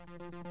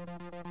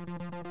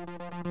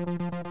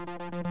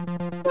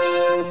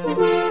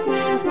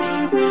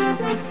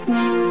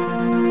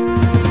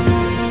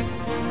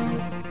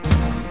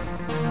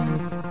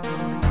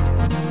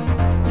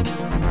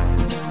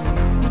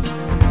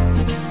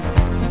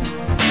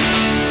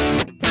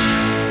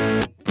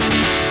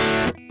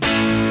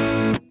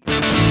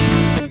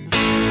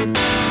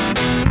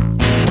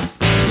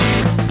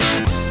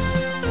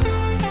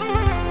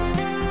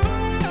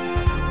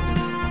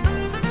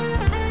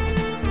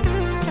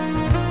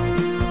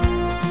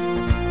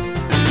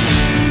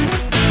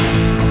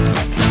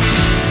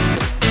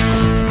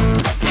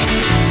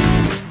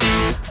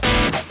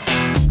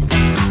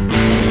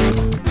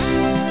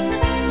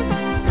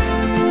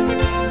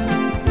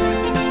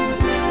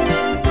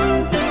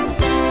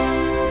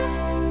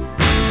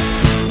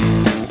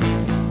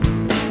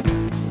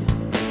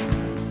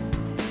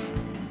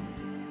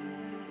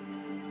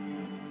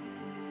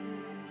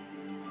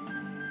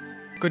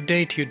Good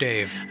day to you,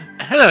 Dave.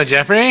 Hello,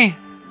 Jeffrey.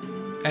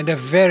 And a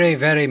very,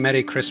 very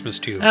Merry Christmas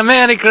to you. A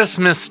Merry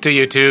Christmas to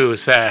you too,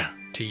 sir.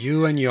 To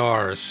you and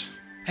yours.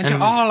 And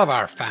to all of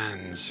our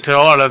fans. To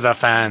all of the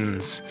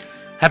fans.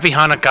 Happy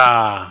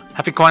Hanukkah.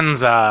 Happy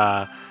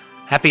Kwanzaa.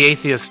 Happy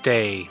Atheist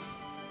Day.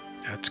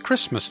 It's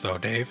Christmas, though,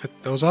 Dave.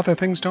 Those other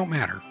things don't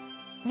matter.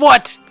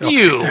 What?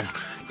 Okay.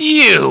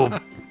 You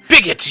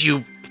bigot,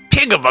 you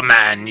pig of a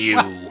man, you.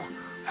 Well,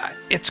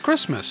 it's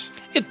Christmas.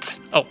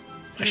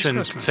 I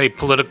shouldn't say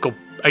political.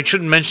 I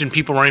shouldn't mention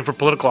people running for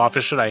political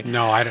office, should I?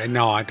 No, I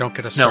don't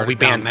get us started. No, we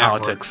ban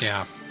politics.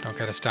 Yeah, don't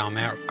get us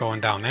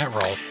going down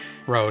that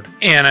road.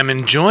 And I'm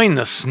enjoying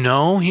the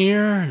snow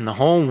here and the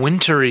whole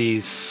wintry,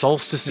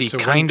 solstice-y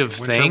kind of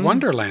thing. Winter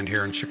wonderland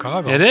here in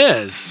Chicago. It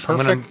is. Perfect.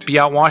 I'm going to be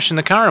out washing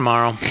the car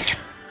tomorrow.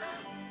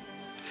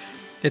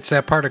 It's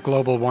that part of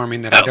global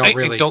warming that I don't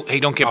really...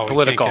 Don't get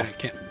political.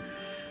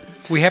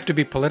 We have to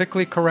be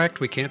politically correct.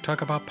 We can't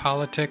talk about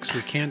politics.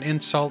 We can't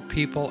insult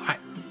people.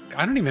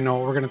 I don't even know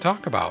what we're going to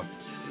talk about.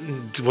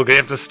 We're going to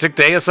have to stick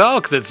to ASL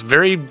because it's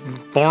very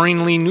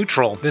boringly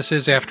neutral. This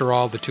is, after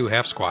all, the Two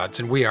Half Squads,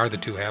 and we are the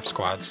Two Half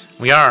Squads.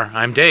 We are.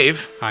 I'm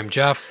Dave. I'm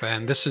Jeff,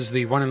 and this is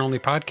the one and only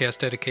podcast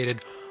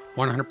dedicated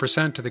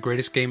 100% to the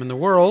greatest game in the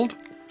world.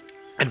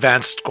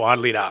 Advanced Squad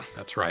Leader.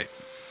 That's right.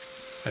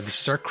 And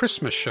this is our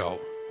Christmas show,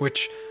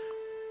 which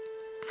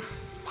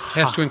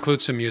has to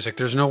include some music.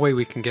 There's no way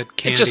we can get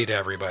candy to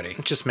everybody.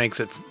 It just makes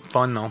it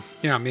fun, though.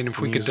 Yeah, I mean, if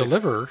we could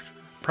deliver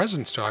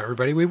presents to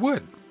everybody, we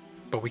would.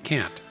 But we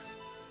can't.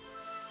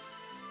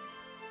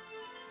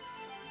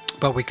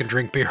 But we can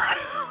drink beer,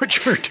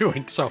 which we're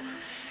doing. So,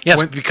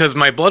 yes, because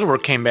my blood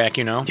work came back,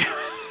 you know.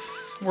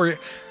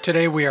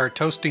 Today we are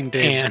toasting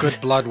Dave's good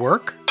blood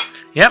work.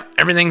 Yep,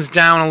 everything's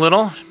down a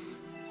little.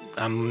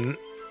 I'm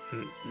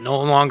no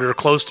longer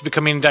close to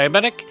becoming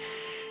diabetic.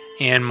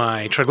 And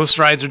my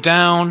triglycerides are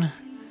down.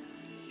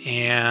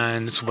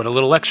 And so what a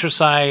little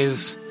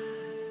exercise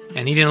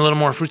and eating a little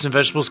more fruits and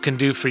vegetables can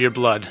do for your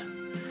blood.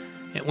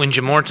 It wins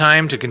you more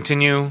time to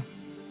continue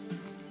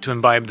to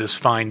imbibe this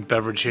fine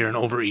beverage here and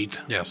overeat.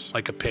 Yes.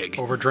 Like a pig.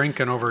 Overdrink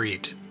and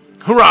overeat.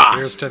 Hurrah!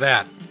 Here's to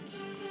that.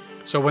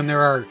 So when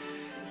there are,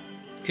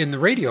 in the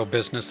radio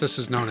business, this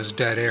is known as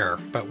dead air.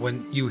 But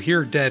when you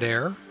hear dead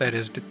air, that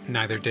is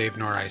neither Dave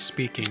nor I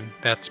speaking,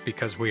 that's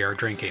because we are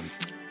drinking.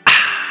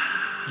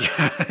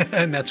 Yeah,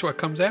 and that's what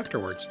comes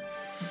afterwards.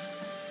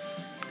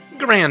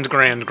 Grand.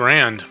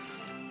 And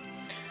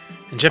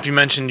Jeff, you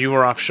mentioned you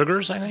were off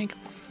sugars, I think?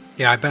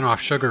 Yeah, I've been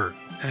off sugar.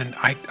 And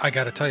I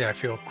got to tell you, I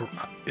feel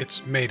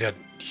it's made a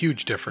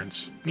huge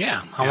difference.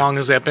 Yeah. How long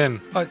has that been?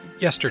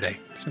 Yesterday.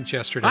 Since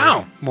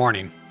yesterday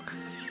morning.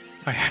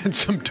 I had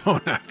some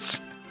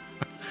donuts.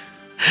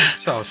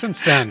 So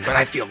since then, but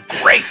I feel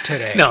great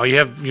today. No,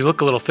 you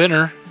look a little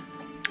thinner.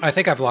 I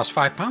think I've lost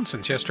 5 pounds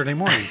since yesterday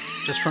morning,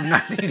 just from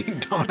not eating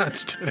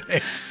donuts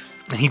today.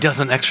 He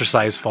doesn't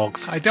exercise,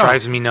 folks. I don't.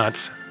 Drives me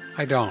nuts.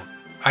 I don't.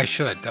 I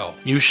should, though.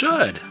 You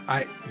should.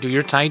 Do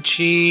your Tai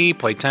Chi,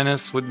 play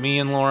tennis with me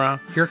and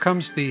Laura. Here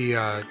comes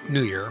the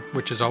New Year,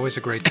 which is always a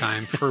great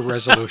time for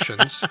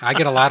resolutions. I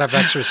get a lot of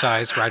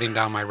exercise writing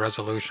down my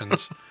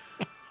resolutions.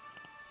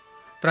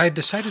 But I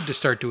decided to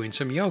start doing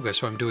some yoga,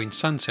 so I'm doing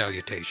sun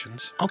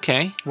salutations.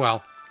 Okay.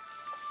 Well,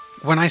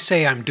 when I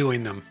say I'm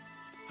doing them,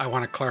 I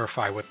want to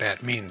clarify what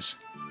that means.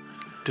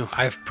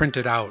 I've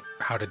printed out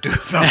how to do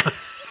them.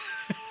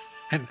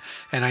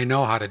 and I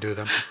know how to do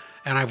them.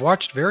 And I've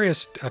watched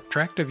various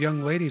attractive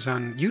young ladies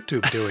on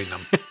YouTube doing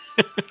them.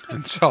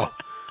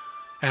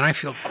 And I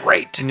feel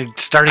great. And you're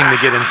starting to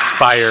get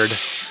inspired.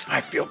 I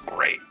feel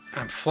great.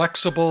 I'm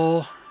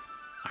flexible.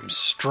 I'm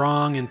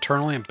strong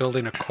internally. I'm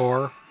building a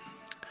core.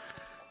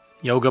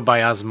 Yoga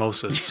by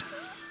osmosis.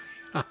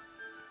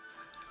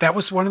 That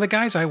was one of the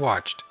guys I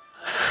watched.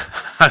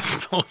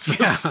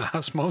 Osmosis? Yeah,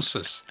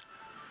 osmosis.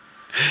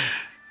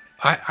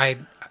 I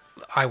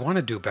want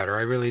to do better.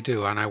 I really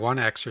do. And I want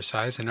to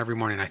exercise. And every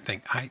morning I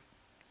think,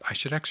 I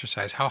should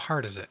exercise. How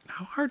hard is it?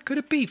 How hard could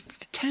it be?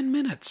 10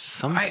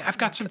 minutes. I've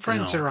got some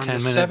friends that are on the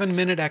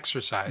 7-minute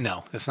exercise.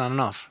 No, that's not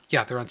enough.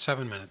 Yeah, they're on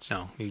 7 minutes.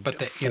 No.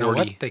 But you know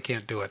what? They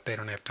can't do it. They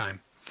don't have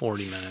time.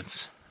 40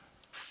 minutes.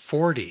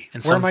 40.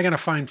 And Where am I going to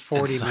find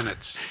 40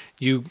 minutes?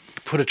 You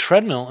put a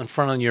treadmill in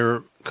front of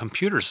your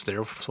computers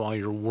there, so while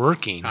you're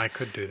working, I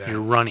could do that.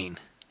 you're running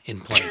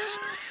in place.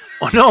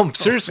 Oh no,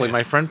 seriously,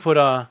 my friend put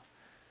a.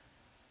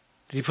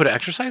 Did he put an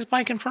exercise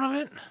bike in front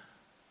of it?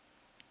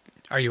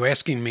 Are you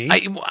asking me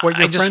what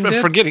your friend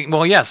did? Forgetting.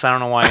 Well, yes, I don't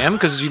know why I am,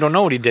 because you don't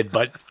know what he did,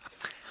 but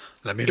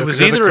let me look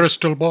at the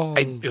crystal ball.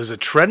 It was a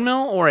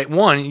treadmill or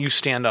one. You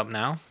stand up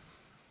now.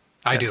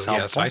 I do.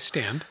 Yes, I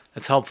stand.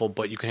 That's helpful,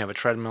 but you can have a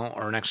treadmill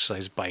or an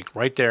exercise bike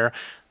right there.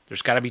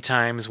 There's got to be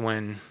times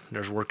when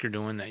there's work you're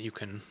doing that you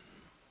can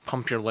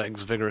pump your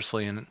legs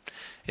vigorously and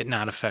it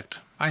not affect,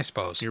 I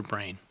suppose, your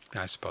brain.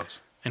 I suppose.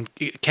 And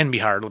it can be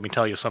hard, let me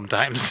tell you,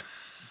 sometimes.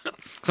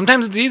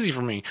 Sometimes it's easy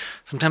for me.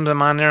 Sometimes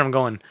I'm on there, I'm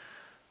going,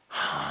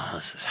 oh,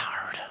 this is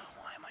hard.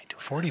 Why am I doing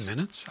 40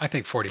 minutes? I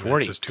think 40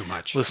 minutes is too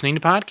much. Listening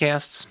to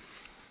podcasts.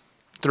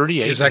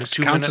 38.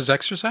 Counts as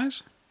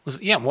exercise?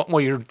 Yeah,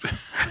 well, you're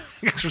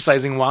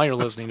exercising while you're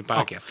listening to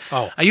podcasts.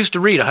 Oh. I used to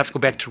read. I'll have to go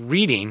back to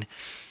reading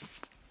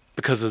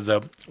because of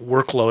the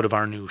workload of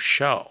our new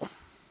show.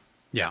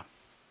 Yeah.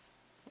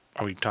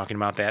 Are we talking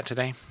about that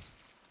today?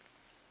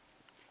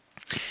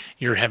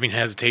 You're having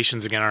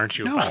hesitations again, aren't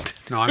you?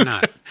 No, I'm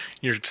not.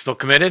 You're still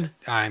committed?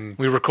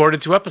 We recorded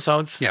 2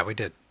 episodes. Yeah, we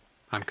did.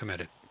 I'm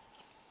committed.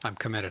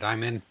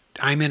 I'm in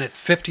at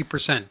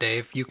 50%,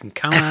 Dave. You can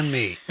count on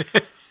me.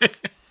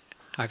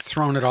 I've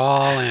thrown it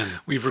all in.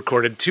 We've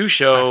recorded 2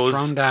 shows.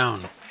 I've thrown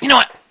down. You know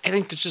what? I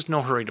think there's just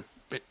no hurry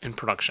in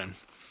production.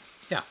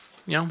 Yeah.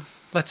 You know?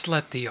 Let's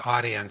let the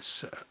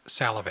audience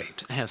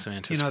salivate. It has some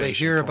anticipation.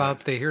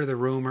 They hear the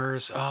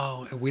rumors.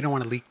 Oh, we don't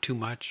want to leak too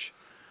much.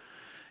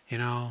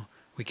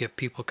 We get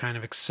people kind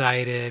of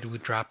excited. We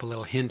drop a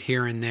little hint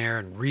here and there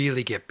and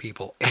really get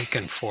people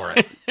aching for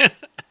it.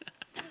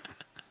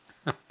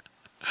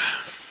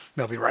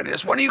 They'll be writing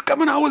us, when are you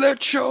coming out with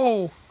that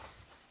show?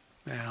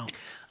 Well,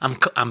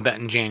 I'm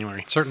betting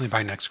January. Certainly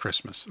by next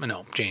Christmas.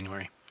 No,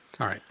 January.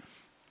 All right.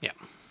 Yeah.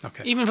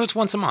 Okay. Even if it's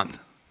once a month.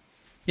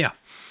 Yeah.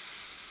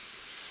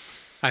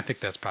 I think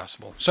that's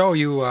possible. So,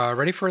 you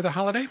ready for the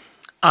holiday?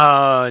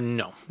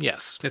 No.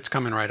 Yes. It's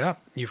coming right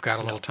up. You've got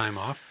a little time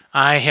off.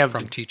 I have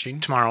from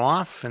teaching tomorrow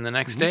off and the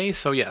next day,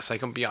 so yes, I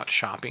can be out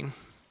shopping.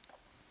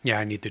 Yeah,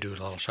 I need to do a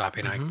little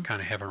shopping. I kind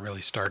of haven't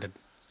really started.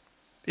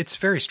 It's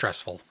very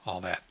stressful,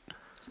 all that.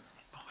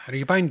 Are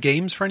you buying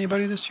games for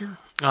anybody this year?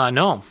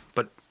 No,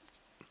 but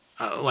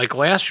like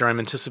last year, I'm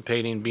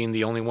anticipating being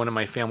the only one in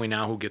my family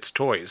now who gets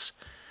toys.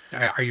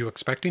 Are you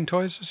expecting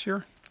toys this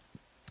year?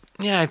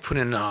 Yeah, I put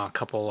in a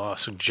couple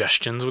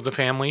suggestions with the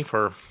family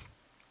for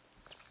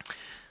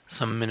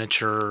some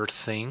miniature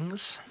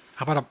things.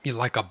 How about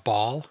a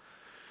ball?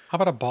 How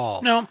about a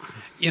ball? No.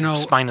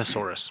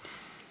 Spinosaurus.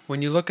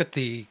 When you look at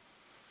the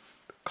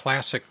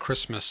classic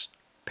Christmas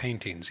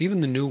paintings,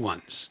 even the new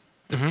ones,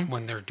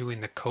 when they're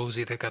doing the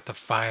cozy, they've got the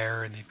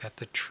fire and they've got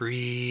the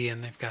tree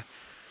and they've got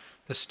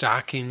the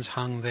stockings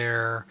hung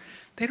there.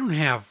 They don't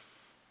have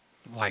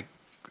like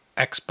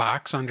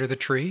Xbox under the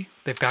tree.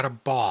 They've got a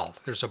ball.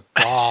 There's a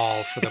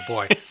ball for the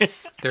boy.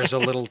 There's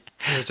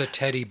a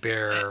teddy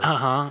bear.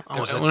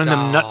 There's one of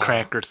them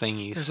nutcracker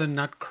thingies. There's a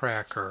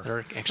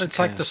nutcracker. It's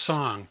like the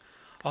song.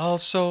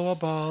 Also a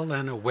ball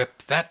and a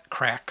whip that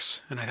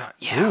cracks. And I thought,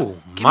 give me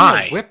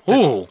a whip.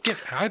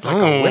 I'd like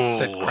a whip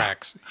that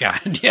cracks.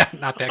 Yeah,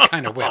 not that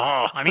kind of whip.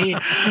 Oh, honey.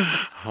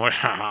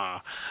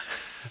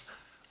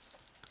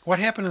 What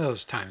happened to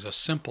those times? The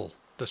simple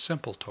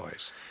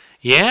toys.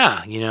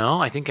 Yeah,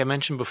 I think I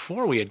mentioned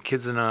before we had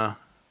kids on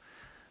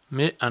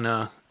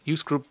a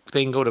youth group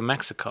thing go to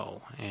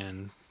Mexico,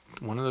 and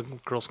one of the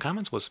girls'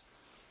 comments was,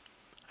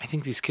 I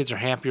think these kids are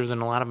happier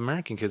than a lot of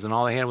American kids, and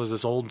all they had was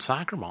this old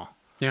soccer ball.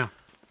 Yeah.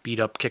 Beat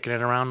up, kicking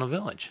it around the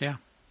village. Yeah.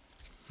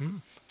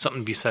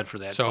 Something to be said for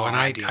that. So, and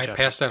I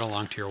passed that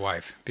along to your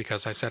wife,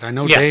 because I said, I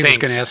know Dave is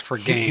going to ask for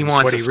games. He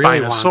wants a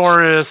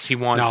Spinosaurus. He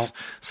wants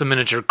some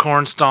miniature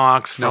corn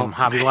stalks from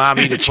Hobby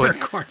Lobby to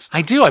put. Corn stalks.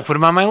 I do. I put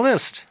them on my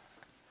list.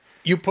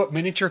 You put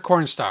miniature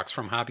corn stalks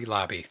from Hobby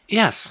Lobby.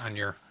 Yes. On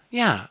your.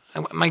 Yeah.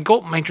 My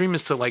dream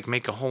is to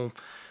make a whole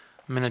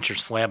miniature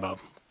slab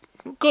of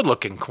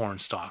good-looking corn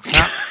stalks.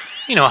 Not,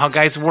 how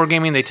guys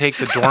wargaming, they take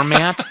the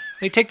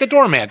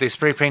doormat. They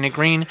spray paint it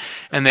green,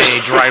 and they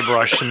dry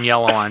brush some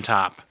yellow on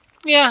top.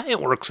 Yeah, it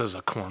works as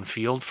a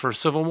cornfield for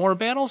Civil War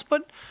battles,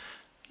 but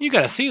you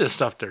got to see the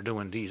stuff they're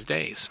doing these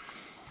days.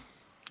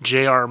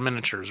 JR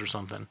Miniatures or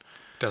something.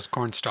 Does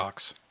corn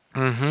stalks.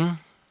 Mm-hmm.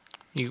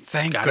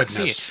 Thank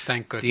goodness.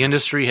 Thank goodness. The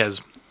industry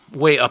has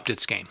way upped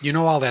its game.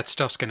 All that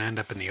stuff's going to end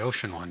up in the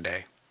ocean one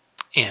day.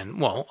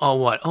 And,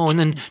 and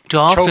then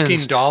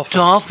dolphins. Choking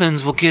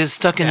dolphins will get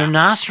stuck in their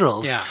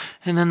nostrils. Yeah.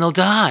 And then they'll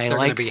die. They're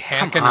going to be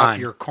hacking up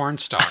your corn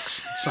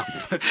stalks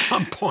at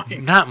some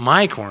point. Not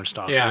my corn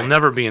stalks. Yeah. They'll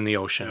never be in the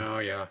ocean. Oh,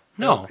 yeah.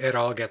 No. It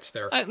all gets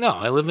there. I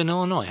live in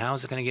Illinois. How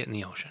is it going to get in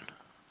the ocean?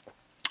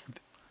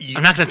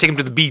 I'm not going to take them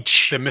to the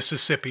beach. The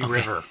Mississippi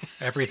River.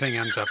 Everything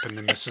ends up in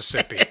the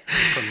Mississippi.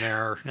 From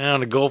there.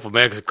 Down the Gulf of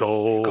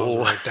Mexico. It goes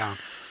right down.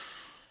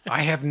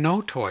 I have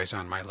no toys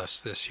on my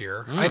list this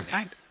year.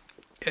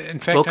 In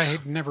fact, Books? I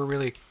never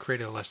really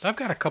created a list. I've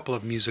got a couple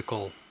of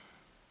musical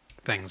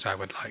things I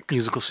would like.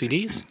 Musical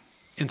CDs?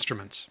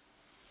 Instruments.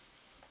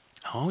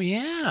 Oh,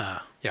 yeah.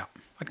 Yeah.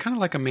 I'd kind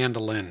of like a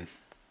mandolin.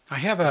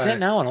 Is that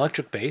now an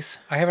electric bass?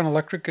 I have an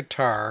electric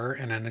guitar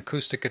and an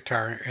acoustic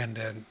guitar and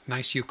a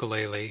nice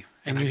ukulele.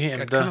 And And you I'd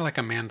have kind of like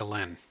a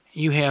mandolin.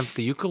 You have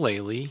the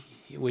ukulele,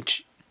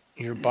 which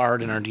your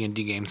bard in our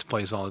D&D games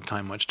plays all the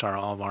time, much to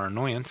all of our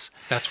annoyance.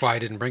 That's why I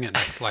didn't bring it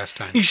last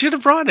time. You should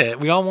have brought it.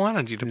 We all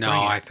wanted you to No,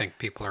 bring it. I think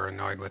people are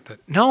annoyed with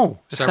it. No,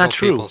 it's Several not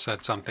true. people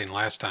said something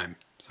last time.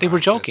 So They were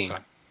joking.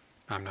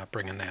 I'm not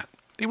bringing that.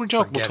 They were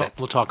joking. Forget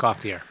We'll talk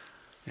off the air.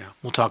 Yeah.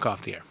 We'll talk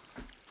off the air.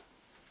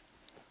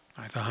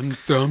 I thought,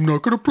 I'm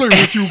not going to play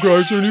with you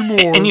guys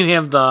anymore. And you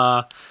have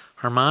the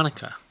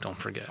harmonica, don't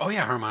forget. Oh,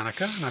 yeah,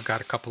 harmonica. And I've got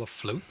a couple of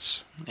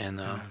flutes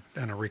And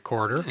and a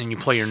recorder. you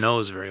play your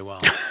nose very well.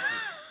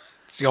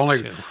 It's the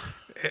only... too.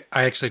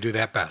 I actually do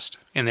that best.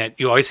 And that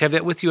you always have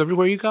that with you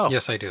everywhere you go.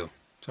 Yes, I do.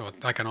 So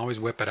I can always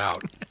whip it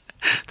out.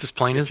 It's as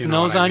plain as the You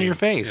know nose what I on mean. your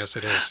face. Yes,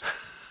 it is.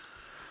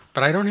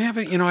 But I don't have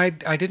it.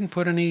 I didn't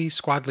put any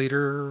squad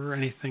leader or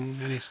anything,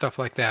 any stuff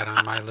like that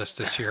on my list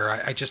this year.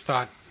 I just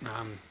thought,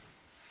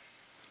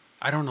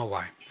 I don't know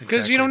why.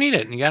 Because you don't need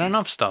it. And you got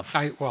enough stuff.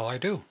 I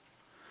do.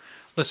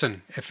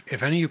 Listen,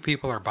 if any of you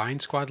people are buying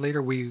squad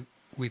leader, we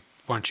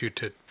want you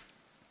to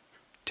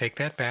take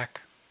that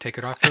back, take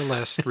it off your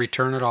list,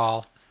 return it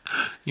all.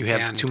 You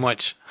have and too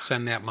much.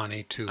 Send that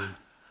money to.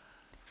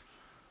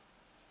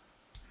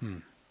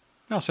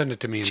 I'll send it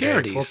to me and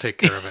Charities. Dave. We'll take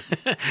care of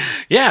it.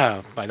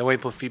 Yeah. By the way,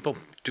 people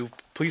do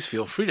please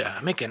feel free to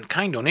make a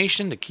kind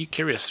donation to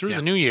carry us through Yeah.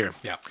 the new year.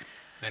 Yeah.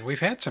 And we've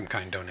had some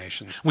kind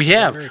donations. We They're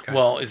have. very kind.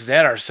 Well, is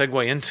that our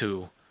segue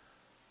into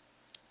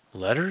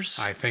letters?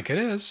 I think it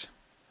is.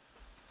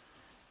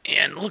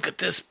 And look at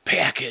this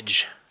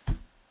package.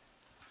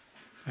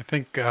 I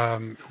think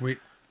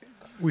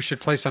we should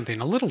play something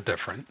a little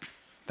different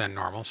than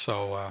normal.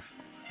 So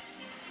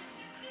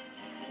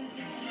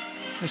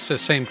it's the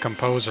same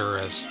composer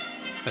as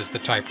the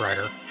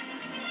typewriter.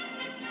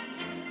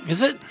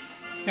 Is it?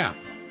 Yeah,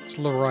 it's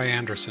Leroy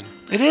Anderson.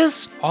 It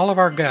is? All of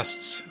our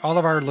guests, all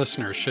of our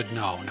listeners should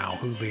know now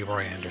who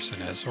Leroy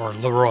Anderson is, or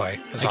Leroy,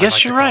 as I I guess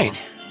like to you're call right.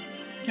 him.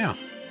 Yeah.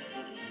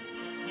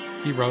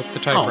 He wrote the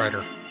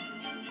typewriter.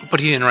 But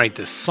he didn't write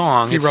this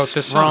song. He It's wrote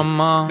this from,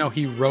 song. No,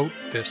 he wrote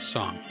this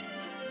song.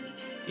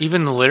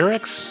 Even the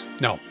lyrics?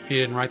 No, he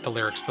didn't write the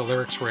lyrics. The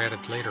lyrics were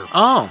added later.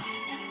 Oh.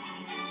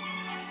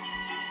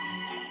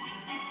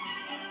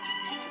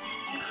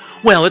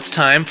 Well, it's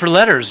time for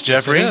letters,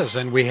 Jeffrey. Yes, it is,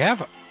 and we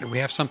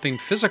have something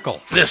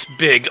physical. This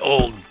big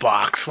old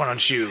box. Why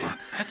don't you?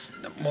 That's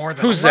more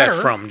than Who's a letter.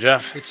 that from,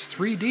 Jeff? It's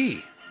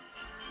 3D.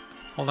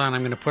 Hold on,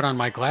 I'm going to put on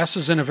my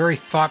glasses in a very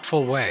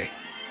thoughtful way.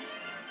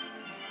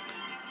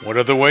 What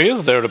other way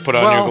is there to put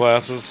on your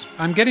glasses?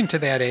 I'm getting to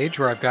that age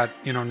where I've got,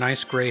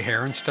 nice gray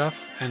hair and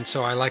stuff, and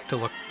so I like to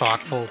look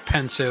thoughtful,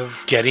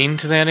 pensive. Getting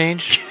to that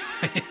age?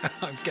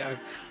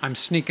 I'm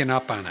sneaking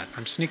up on it.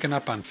 I'm sneaking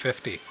up on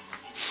 50.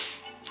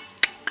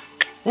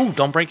 Ooh,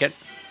 don't break it.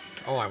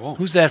 Oh, I won't.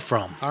 Who's that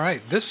from? All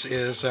right, this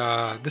is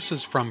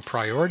from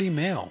Priority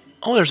Mail.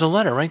 Oh, there's a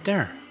letter right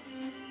there.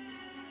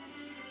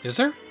 Is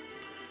there?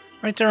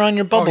 Right there on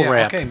your bubble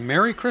wrap. Okay,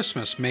 Merry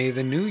Christmas. May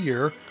the new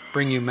year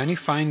bring you many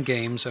fine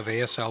games of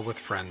ASL with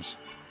friends.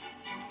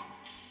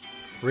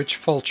 Rich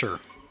Fulcher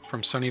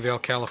from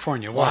Sunnyvale,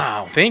 California.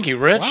 Wow. Thank you,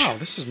 Rich. Wow,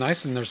 this is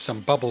nice, and there's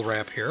some bubble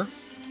wrap here.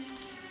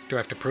 Do I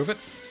have to prove it?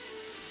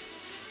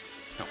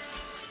 No.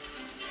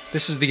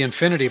 This is the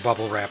infinity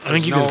bubble wrap. I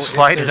think you can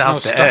slide it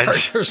out the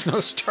edge. There's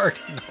no start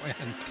and no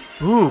end.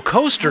 Ooh,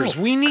 coasters.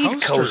 Oh, we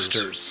need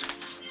coasters.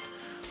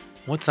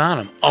 What's on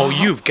them? Oh,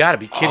 you've got to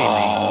be kidding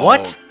me.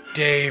 What?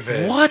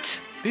 David.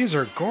 What? These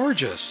are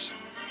gorgeous.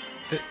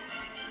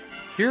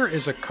 Here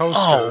is a coaster.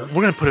 Oh,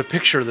 we're going to put a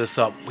picture of this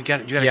up. You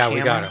got a camera? Yeah,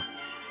 we got to.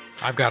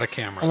 I've got a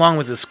camera. Along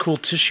with this cool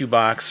tissue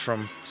box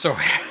from... So,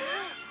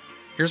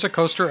 here's a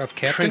coaster of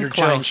Captain Trader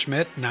Joe's.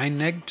 Kleinschmidt,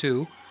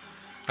 9neg2,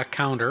 a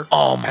counter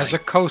Oh, as a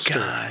coaster.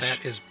 gosh.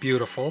 That is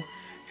beautiful.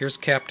 Here's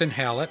Captain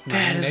Hallett,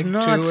 That is 9neg2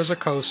 nuts. as a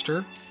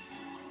coaster.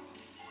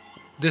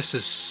 This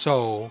is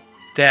so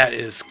That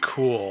is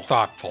cool.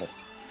 thoughtful.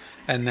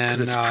 And then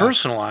Because it's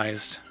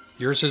personalized.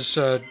 yours is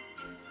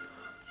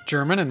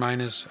German and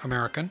mine is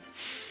American.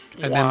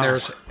 And Wow. then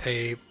there's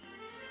a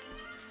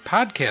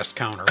podcast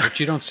counter, which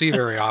you don't see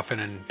very often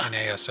in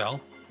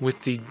ASL.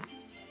 With the It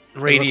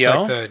radio.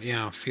 looks like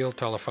the field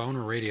telephone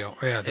or radio.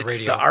 Yeah, the It's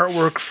radio. the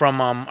artwork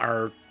from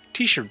our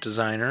T-shirt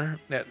designer.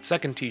 That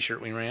second T-shirt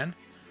we ran.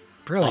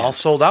 Brilliant. All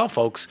sold out,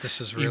 folks. This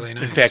is really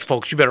nice. In fact,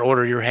 folks, you better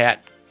order your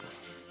hat.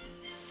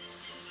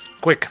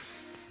 Quick.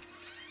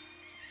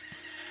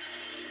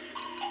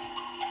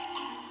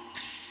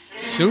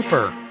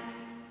 Super.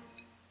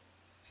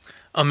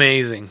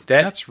 Amazing.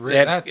 That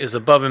is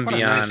above and what a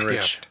beyond, nice Rich.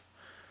 gift.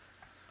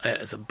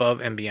 That is above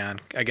and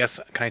beyond. I guess,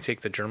 can I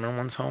take the German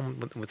ones home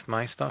with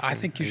my stuff? I And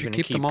think you are should gonna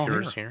keep them all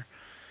yours here.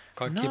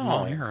 Keep No. them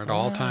all here at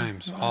all No.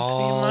 times. I want it to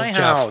be in my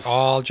house.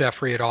 All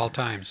Jeffrey at all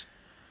times.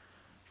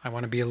 I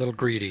want to be a little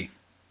greedy.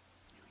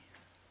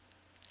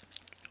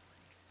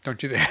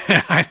 Don't you think?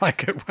 I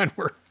like it when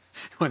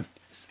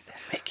Is that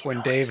making when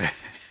noise? Dave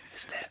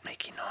Is that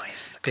making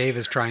noise? Dave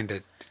is trying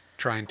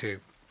to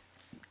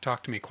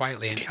talk to me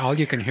quietly, and all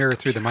you can hear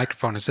through the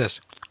microphone is this.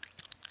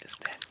 Is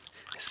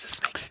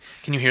this making?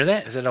 Can you hear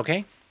that? Is that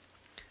okay?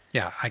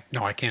 Yeah,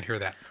 I can't hear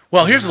that.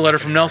 Well, here's a letter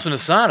from Nelson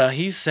Asada.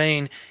 He's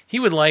saying he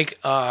would like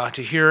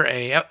to hear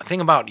a thing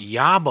about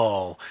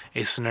Yabo,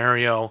 a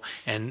scenario.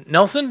 And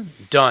Nelson,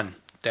 done.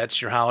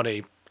 That's your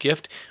holiday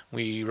gift.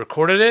 We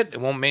recorded it. It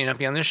may not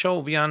be on this show.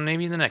 It'll be on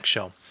maybe the next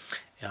show.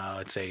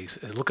 It's a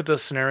look at the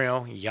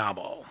scenario,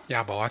 Yabo.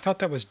 Yabo. I thought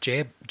that was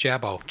Jabo.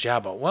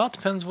 Jabo. Well, it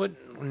depends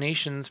what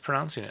nation's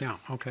pronouncing it. Yeah,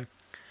 okay.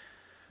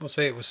 We'll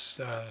say it was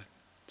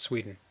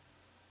Sweden.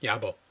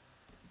 Yabo.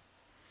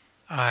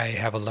 I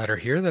have a letter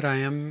here that I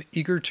am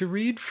eager to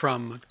read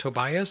from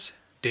Tobias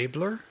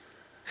Dabler.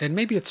 And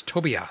maybe it's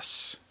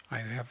Tobias. I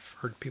have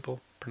heard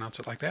people pronounce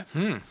it like that.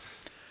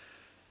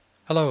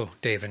 Hello,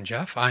 Dave and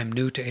Jeff. I'm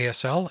new to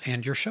ASL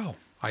and your show.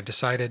 I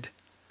decided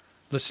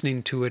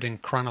listening to it in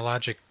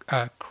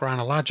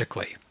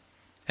chronologically,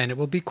 and it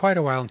will be quite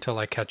a while until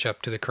I catch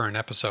up to the current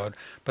episode,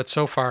 but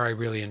so far I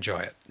really enjoy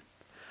it.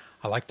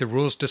 I like the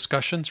rules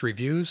discussions,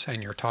 reviews,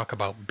 and your talk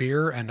about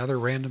beer and other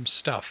random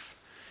stuff.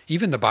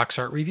 Even the box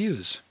art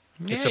reviews.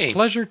 Yay. It's a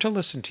pleasure to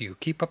listen to you.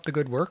 Keep up the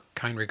good work.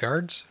 Kind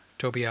regards,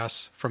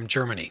 Tobias from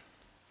Germany.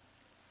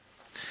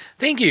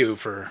 Thank you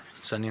for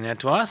sending that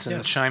to us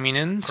and chiming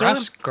in.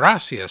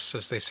 Gracias,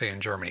 as they say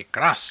in Germany.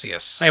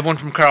 Gracias. I have one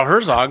from Carl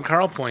Herzog.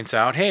 Carl points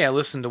out, hey, I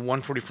listened to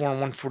 144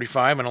 and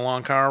 145 on a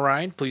long car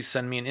ride. Please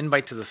send me an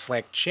invite to the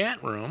Slack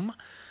chat room.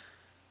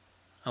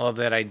 I love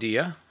that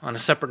idea. On a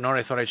separate note,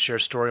 I thought I'd share a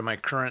story of my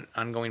current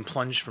ongoing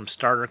plunge from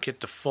starter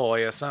kit to full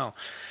ASL.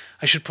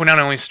 I should point out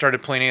I only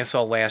started playing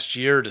ASL last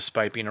year,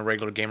 despite being a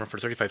regular gamer for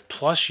 35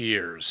 plus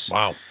years.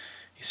 Wow.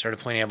 He started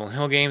playing Avalon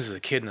Hill games as a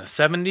kid in the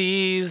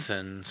 70s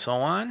and so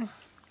on.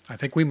 I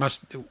think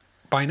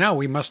by now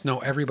we must know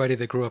everybody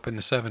that grew up in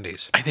the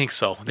 70s. I think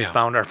so. They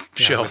found our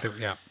show.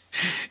 Yeah.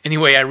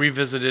 Anyway, I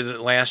revisited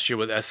it last year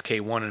with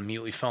SK1 and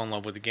immediately fell in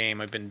love with the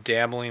game. I've been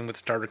dabbling with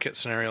starter kit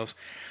scenarios,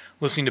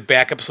 listening to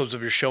back episodes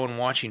of your show, and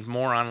watching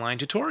more online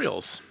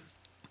tutorials.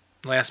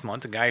 Last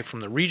month, a guy from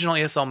the regional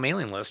ASL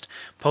mailing list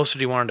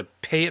posted he wanted to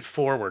pay it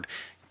forward,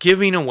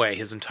 giving away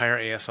his entire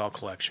ASL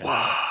collection.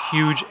 Wow.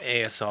 Huge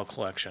ASL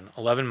collection.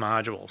 11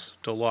 modules.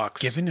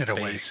 Deluxe. Giving it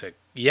away. Basic.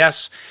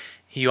 Yes.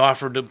 He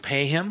offered to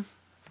pay him,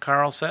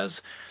 Carl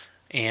says,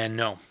 and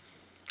no.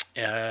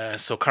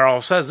 So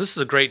Carl says, this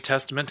is a great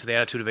testament to the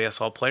attitude of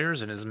ASL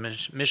players and his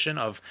mission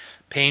of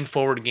paying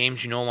forward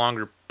games you no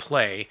longer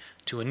play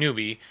to a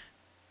newbie.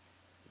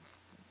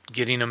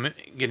 Getting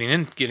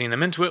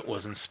them into it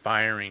was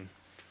inspiring.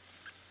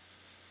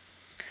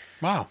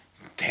 Wow.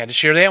 Had to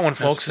share that one,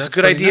 folks. It's a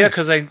good idea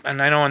because I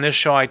know on this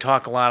show I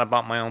talk a lot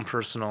about my own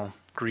personal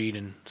greed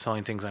and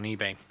selling things on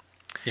eBay.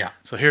 Yeah.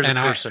 So here's a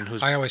person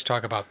who's... I always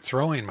talk about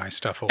throwing my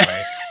stuff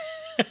away,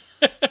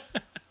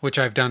 which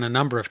I've done a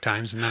number of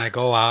times, and then I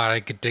go out, I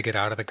could dig it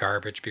out of the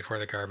garbage before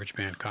the garbage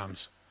man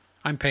comes.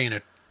 I'm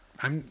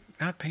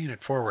not paying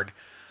it forward.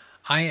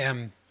 I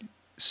am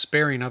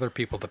sparing other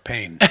people the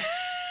pain.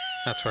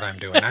 That's what I'm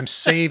doing. I'm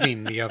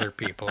saving the other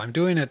people. I'm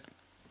doing it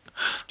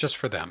just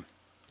for them.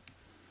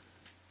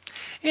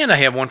 And I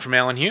have one from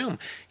Alan Hume.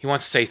 He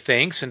wants to say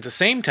thanks and at the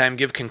same time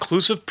give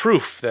conclusive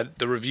proof that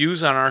the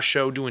reviews on our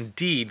show do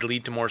indeed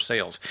lead to more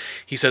sales.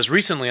 He says,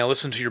 recently I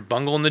listened to your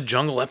Bungle in the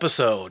Jungle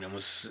episode and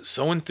was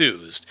so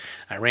enthused.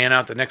 I ran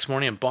out the next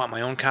morning and bought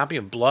my own copy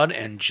of Blood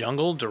and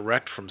Jungle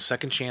direct from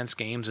Second Chance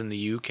Games in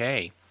the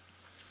UK.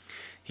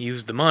 He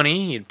used the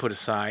money he had put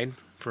aside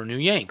for new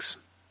Yanks.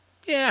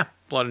 Yeah,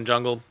 Blood and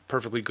Jungle,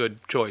 perfectly good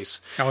choice.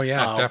 Oh,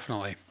 yeah,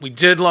 definitely. We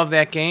did love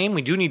that game.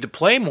 We do need to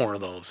play more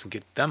of those and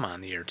get them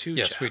on the air, too,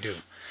 Yes, Jeff. we do.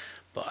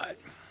 But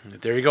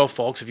there you go,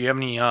 folks. If you have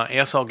any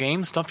ASL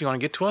game stuff you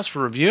want to get to us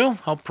for review,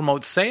 help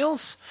promote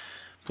sales,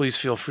 please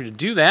feel free to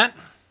do that.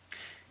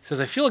 He says,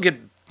 I feel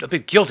a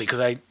bit guilty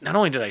because not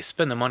only did I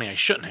spend the money I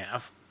shouldn't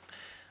have,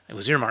 it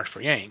was earmarked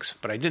for Yanks,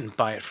 but I didn't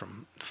buy it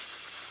from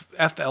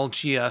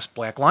FLGS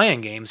Black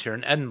Lion Games here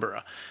in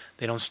Edinburgh.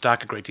 They don't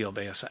stock a great deal of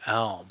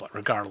ASL, but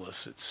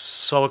regardless, it's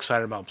so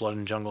excited about Blood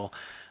and Jungle,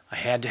 I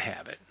had to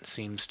have it. It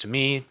seems to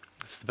me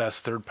it's the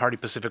best third-party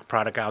Pacific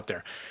product out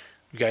there.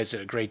 You guys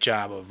did a great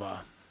job of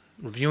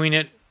reviewing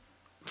it,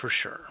 for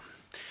sure.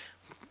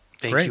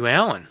 Thank you,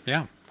 Alan.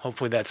 Yeah.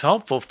 Hopefully that's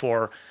helpful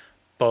for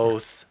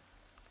both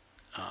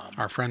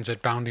our friends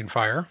at Bounding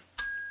Fire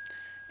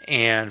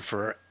and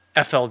for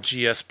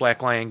FLGS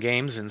Black Lion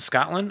Games in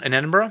Scotland and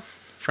Edinburgh.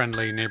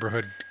 Friendly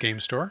neighborhood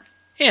game store.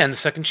 And the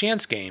Second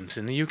Chance Games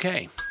in the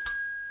UK.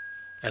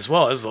 As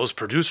well as those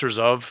producers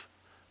of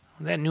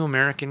that new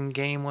American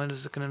game. What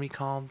is it going to be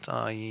called?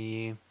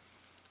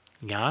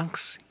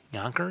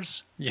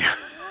 Yonkers? Yeah.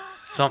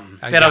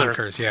 Something.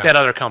 Yonkers, yeah. That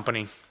other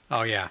company.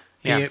 Oh, yeah.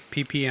 Yeah.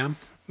 PPM?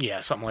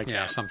 Yeah, something like that.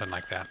 Yeah, something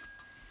like that.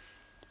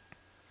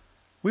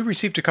 We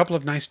received a couple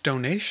of nice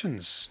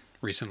donations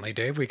recently,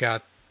 Dave. We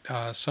got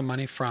some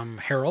money from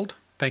Harold.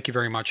 Thank you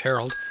very much,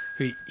 Harold.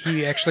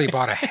 He actually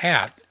bought a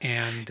hat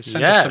and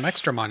sent us some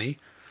extra money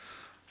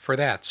for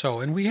that.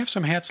 So, and we have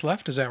some hats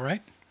left, is that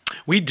right?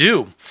 We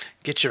do.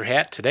 Get your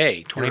hat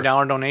today.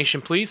 $20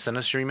 donation, please. Send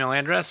us your email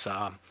address.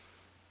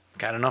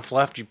 Got enough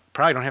left. You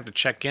probably don't have to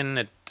check in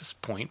at this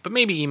point, but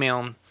maybe email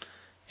them,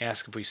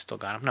 ask if we still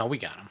got them. No, we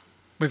got them.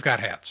 We've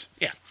got hats.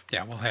 Yeah.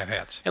 Yeah, we'll have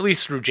hats. At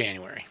least through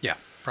January. Yeah,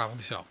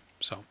 probably so.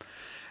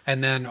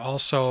 And then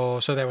also,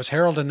 so that was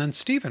Harold, and then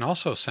Stephen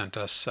also sent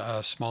us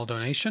a small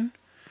donation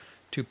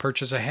to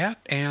purchase a hat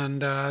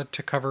and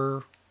to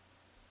cover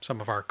some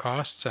of our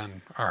costs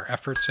and our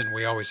efforts, and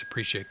we always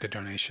appreciate the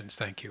donations.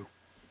 Thank you.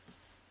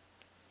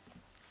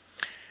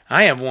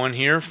 I have one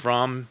here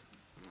from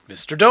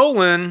Mr.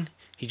 Dolan.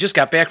 He just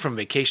got back from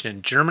vacation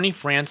in Germany,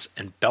 France,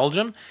 and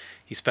Belgium.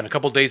 He spent a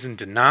couple days in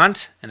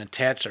Dinant, and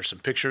attached are some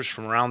pictures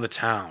from around the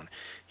town.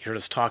 He heard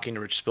us talking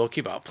to Rich Spilkey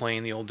about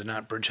playing the old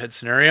Dinant Bridgehead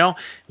scenario.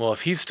 Well,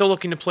 if he's still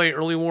looking to play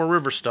early War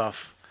River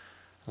stuff,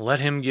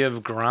 let him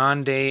give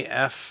Grande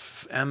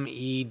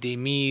FME de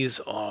Mise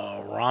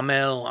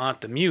Ramel at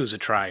the Muse a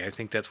try. I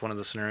think that's one of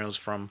the scenarios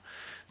from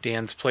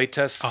Dan's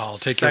playtest I'll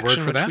take section, your word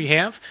for which that. we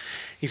have.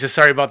 He says,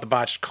 sorry about the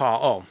botched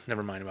call. Oh,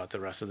 never mind about the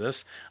rest of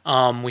this.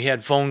 We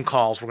had phone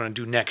calls we're going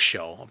to do next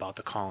show about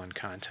the call-in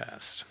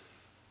contest.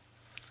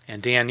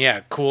 And Dan,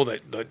 yeah, cool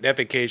that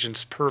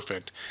vacation's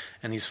perfect.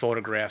 And these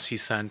photographs he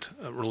sent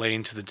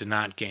relating to the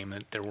Dinant game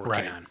that they're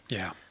working on.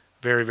 Yeah.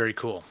 Very, very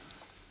cool.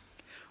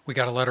 We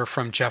got a letter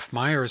from Jeff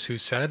Myers who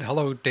said,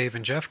 hello, Dave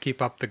and Jeff.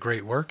 Keep up the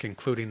great work,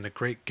 including the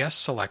great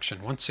guest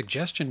selection. One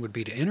suggestion would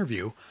be to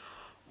interview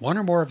one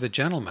or more of the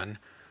gentlemen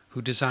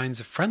who designs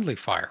a Friendly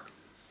Fire,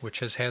 which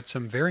has had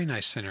some very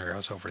nice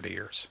scenarios over the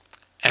years.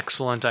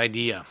 Excellent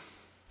idea.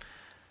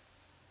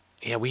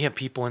 Yeah, we have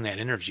people in that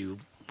interview.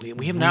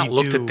 We have not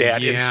looked at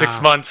that in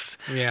 6 months.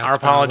 Yeah, our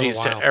apologies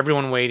to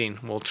everyone waiting.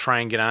 We'll try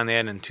and get on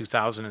that in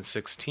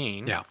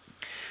 2016. Yeah.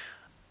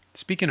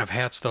 Speaking of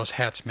hats, those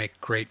hats make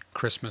great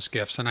Christmas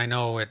gifts. And I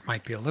know it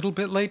might be a little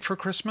bit late for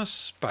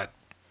Christmas, but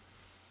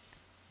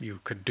you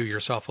could do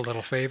yourself a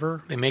little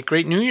favor. They make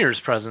great New Year's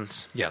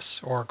presents.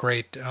 Yes, or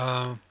great,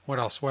 what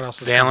else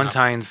is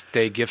Valentine's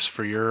Day gifts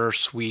for your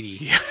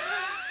sweetie. Yeah.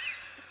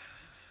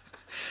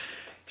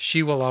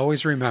 She will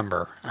always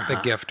remember the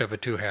gift of a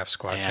Two Half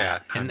Squats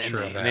hat. I'm sure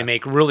of that. And they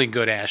make really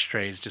good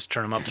ashtrays. Just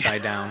turn them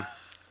upside down.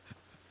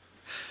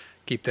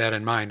 Keep that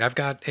in mind. I've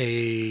got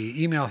a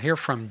email here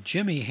from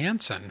Jimmy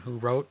Hansen, who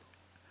wrote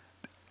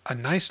a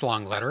nice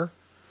long letter.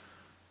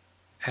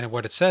 And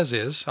what it says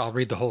is, I'll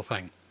read the whole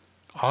thing.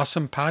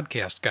 Awesome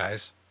podcast,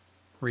 guys.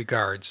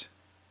 Regards,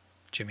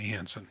 Jimmy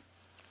Hansen.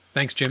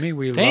 Thanks, Jimmy.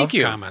 We love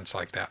comments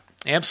like that.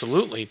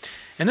 Absolutely.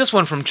 And this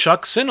one from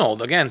Chuck Sinold.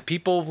 Again,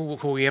 people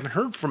who we haven't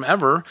heard from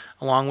ever,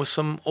 along with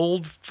some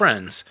old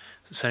friends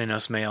sending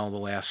us mail the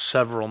last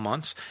several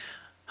months.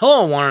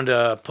 Hello, I wanted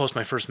to post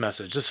my first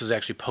message. This is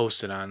actually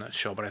posted on the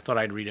show, but I thought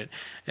I'd read it.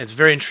 It's a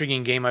very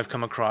intriguing game I've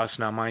come across.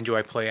 Now, mind you,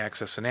 I play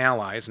Axis and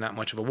Allies, not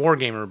much of a war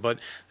gamer, but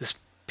this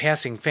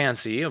passing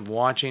fancy of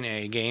watching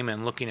a game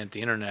and looking at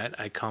the internet,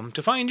 I come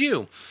to find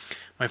you.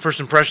 My first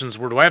impressions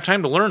were, do I have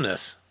time to learn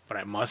this? But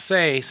I must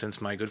say,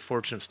 since my good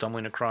fortune of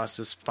stumbling across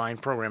this fine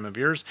program of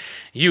yours,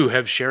 you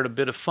have shared a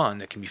bit of fun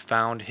that can be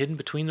found hidden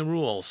between the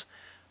rules.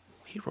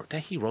 He wrote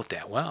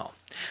that well.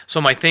 So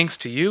my thanks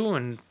to you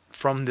and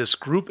from this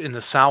group in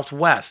the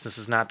Southwest. This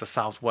is not the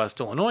Southwest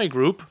Illinois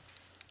group.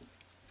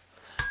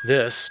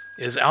 This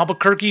is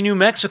Albuquerque, New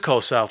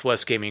Mexico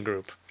Southwest Gaming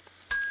Group.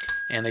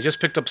 And they just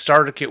picked up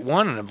Starter Kit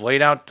 1 and have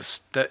laid out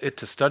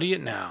to study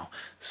it now.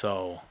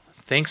 So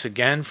thanks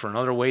again for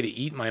another way to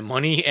eat my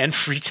money and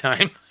free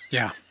time.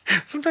 Yeah.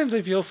 Sometimes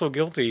I feel so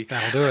guilty.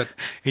 That'll do it.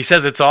 He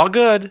says it's all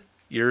good.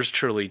 Yours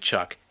truly,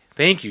 Chuck.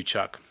 Thank you,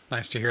 Chuck.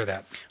 Nice to hear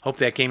that. Hope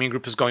that gaming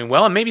group is going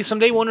well, and maybe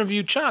someday we'll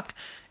interview Chuck.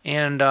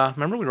 And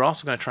remember, we were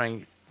also going to try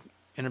and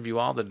interview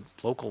all the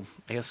local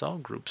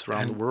ASL groups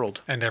around the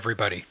world. And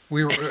everybody.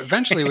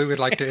 Eventually, we would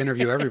like to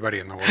interview everybody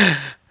in the world.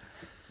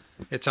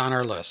 It's on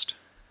our list.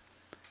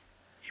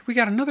 We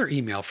got another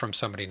email from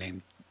somebody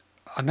named,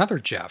 another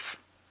Jeff.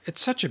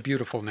 It's such a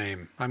beautiful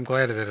name. I'm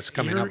glad that it's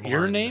coming up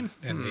more in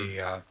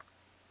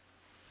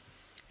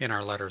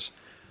our letters.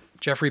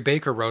 Jeffrey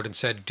Baker wrote and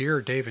said,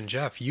 Dear Dave and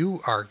Jeff,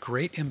 you are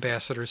great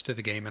ambassadors to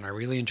the game, and I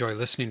really enjoy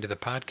listening to the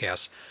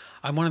podcasts.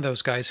 I'm one of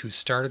those guys who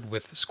started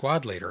with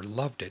Squad Leader,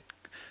 loved it,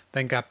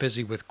 then got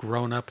busy with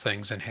grown-up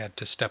things and had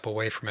to step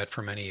away from it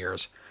for many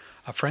years.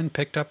 A friend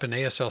picked up an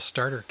ASL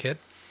starter kit,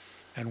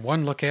 and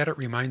one look at it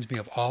reminds me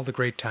of all the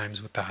great times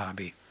with the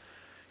hobby.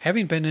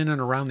 Having been in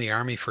and around the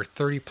Army for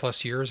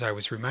 30-plus years, I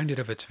was reminded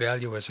of its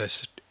value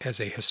as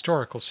a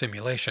historical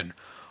simulation,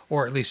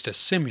 or at least a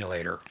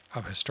simulator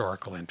of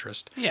historical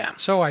interest. Yeah.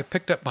 So I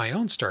picked up my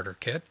own starter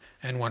kit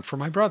and one for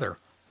my brother.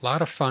 A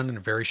lot of fun in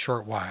a very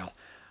short while.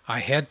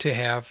 I had to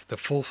have the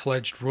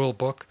full-fledged rule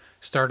book,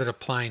 started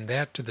applying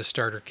that to the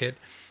starter kit,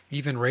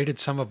 even rated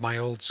some of my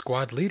old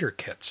Squad Leader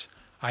kits.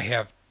 I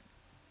have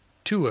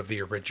 2 of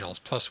the originals,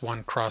 plus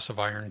 1 Cross of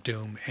Iron,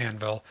 Doom,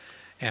 Anvil,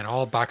 and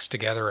all boxed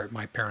together at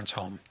my parents'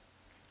 home.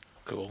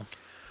 Cool.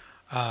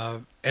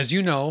 As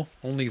you know,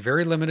 only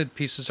very limited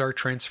pieces are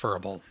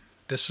transferable.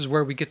 This is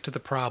where we get to the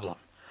problem.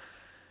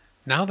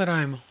 Now that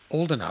I'm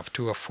old enough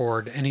to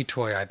afford any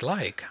toy I'd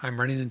like, I'm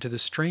running into the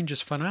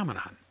strangest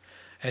phenomenon.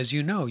 As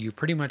you know, you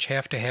pretty much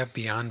have to have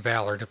Beyond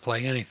Valor to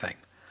play anything.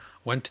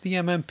 Went to the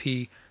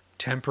MMP,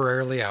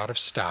 temporarily out of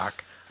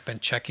stock. Been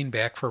checking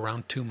back for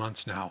around 2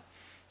 months now.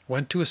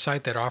 Went to a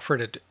site that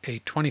offered a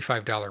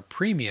 $25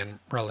 premium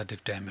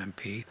relative to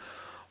MMP.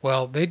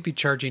 Well, they'd be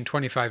charging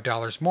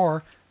 $25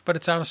 more, but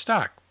it's out of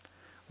stock.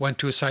 Went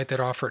to a site that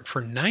offered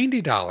for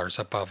 $90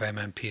 above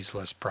MMP's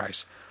list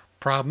price.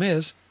 Problem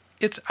is,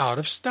 it's out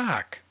of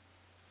stock.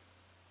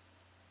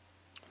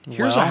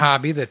 Here's a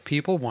hobby that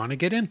people want to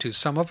get into.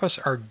 Some of us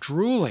are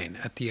drooling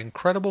at the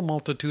incredible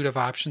multitude of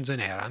options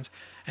and add-ons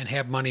and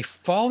have money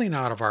falling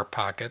out of our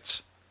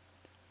pockets.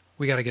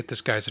 We got to get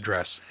this guy's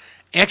address.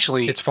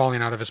 Actually, it's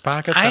falling out of his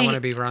pockets. I want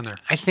to be around there.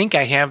 I think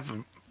I have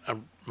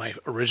my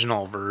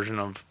original version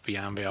of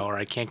Beyond Valor.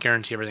 I can't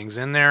guarantee everything's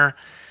in there.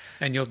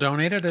 And you'll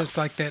donate it as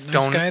like that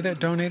nice guy that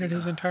donated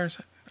his entire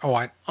set?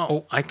 I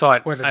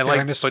thought. Did I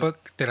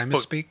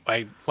misspeak?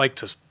 I like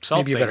to sell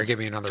Maybe you things. better give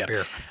me another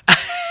beer.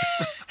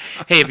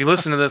 Hey, if you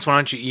listen to this, why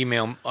don't you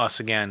email us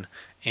again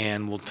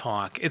and we'll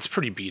talk. It's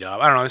pretty beat up.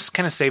 I don't know. I was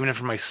kind of saving it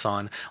for my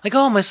son. Like,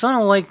 my son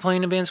will like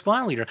playing Advanced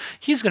Squad Leader.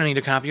 He's going to need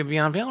a copy of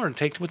Beyond Valor to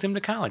take with him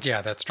to college.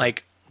 Yeah, that's true.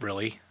 Like,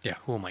 really? Yeah.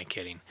 Who am I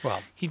kidding?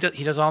 Well, he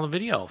does all the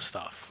video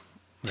stuff.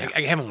 Yeah.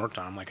 I haven't worked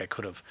on him like I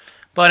could have.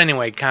 But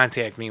anyway,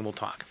 contact me and we'll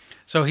talk.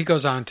 So he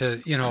goes on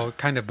to,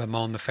 kind of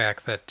bemoan the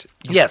fact that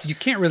you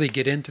can't really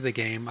get into the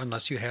game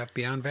unless you have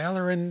Beyond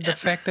Valor, and the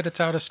fact that it's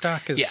out of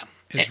stock is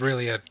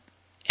really a...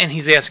 And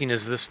he's asking,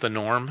 is this the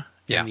norm?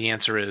 Yeah. And the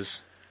answer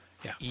is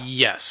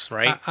yes,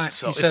 right?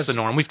 So it's says, the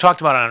norm. We've talked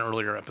about it on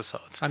earlier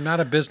episodes. I'm not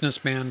a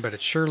businessman, but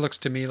it sure looks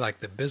to me like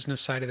the business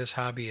side of this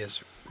hobby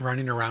is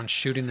running around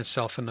shooting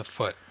itself in the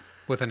foot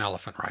with an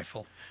elephant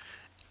rifle.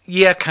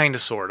 Yeah, kind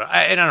of, sort of.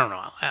 I don't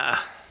know.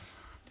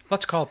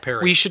 Let's call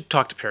Perry. We should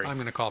talk to Perry. I'm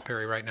going to call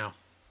Perry right now.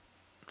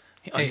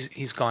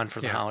 He's gone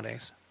for the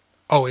holidays.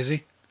 Oh, is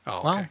he? Oh,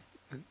 okay. Well,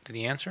 did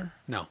he answer?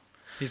 No,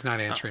 he's not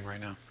answering right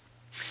now.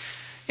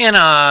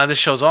 And this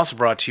show is also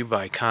brought to you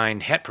by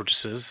Kind Hat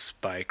Purchases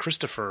by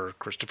Christopher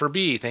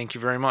B. Thank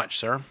you very much,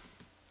 sir.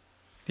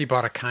 He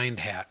bought a Kind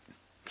hat.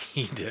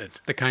 He did.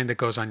 The kind that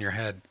goes on your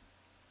head.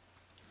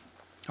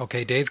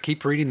 Okay, Dave,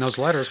 keep reading those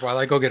letters while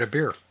I go get a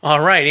beer.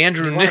 All right,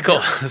 Andrew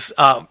Nichols.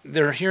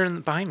 They're here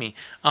behind me.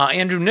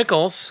 Andrew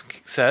Nichols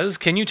says,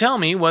 can you tell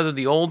me whether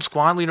the old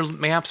Squad Leader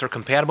maps are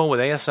compatible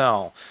with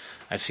ASL?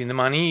 I've seen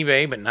them on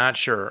eBay, but not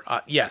sure.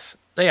 Yes,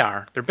 they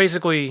are. They're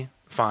basically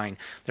fine.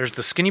 There's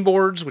the skinny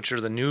boards, which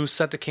are the new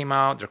set that came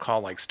out. They're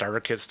called like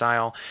starter kit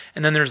style.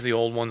 And then there's the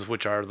old ones,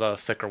 which are the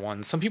thicker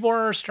ones. Some people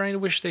are starting to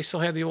wish they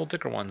still had the old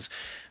thicker ones.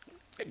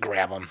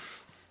 Grab them.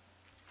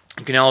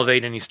 You can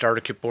elevate any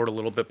starter kit board a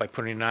little bit by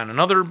putting it on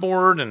another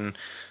board and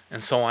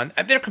so on.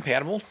 They're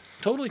compatible.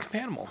 Totally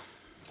compatible.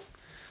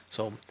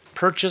 So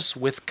purchase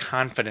with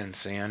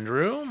confidence,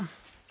 Andrew.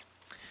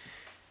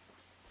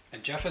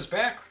 And Jeff is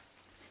back.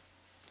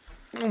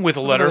 With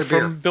a letter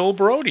from Bill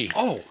Brody.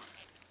 Oh,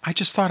 I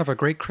just thought of a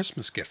great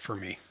Christmas gift for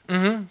me.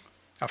 Mm-hmm.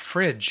 A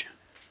fridge.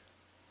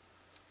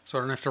 So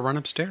I don't have to run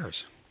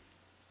upstairs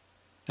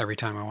every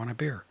time I want a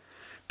beer.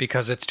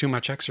 Because it's too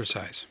much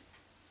exercise.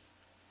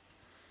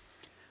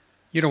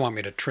 You don't want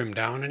me to trim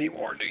down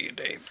anymore, do you,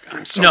 Dave?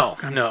 I'm cut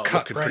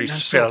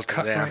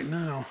right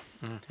now.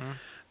 Mm-hmm.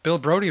 Bill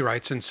Brody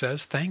writes and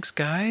says, thanks,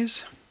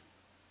 guys.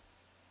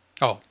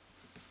 Oh,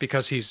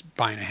 because he's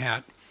buying a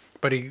hat.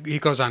 But he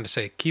goes on to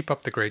say, keep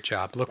up the great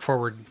job. Look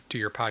forward to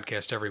your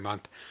podcast every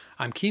month.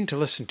 I'm keen to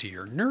listen to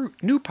your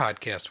new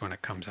podcast when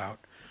it comes out.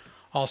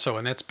 Also,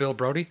 and that's Bill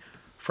Brody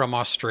from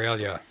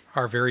Australia,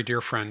 our very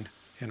dear friend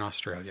in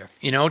Australia.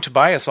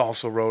 Tobias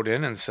also wrote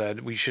in and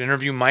said we should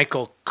interview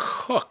Michael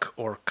Cook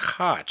or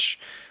Koch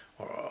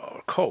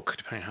or Koch,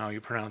 depending on how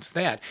you pronounce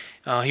that.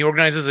 He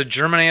organizes a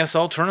German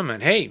ASL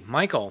tournament. Hey,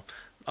 Michael,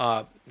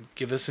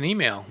 give us an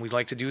email. We'd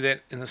like to do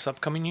that in this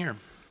upcoming year.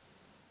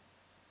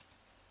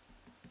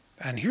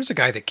 And here's a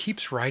guy that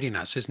keeps writing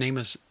us. His name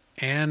is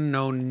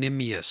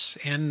Anonymous.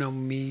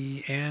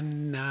 Anonymous.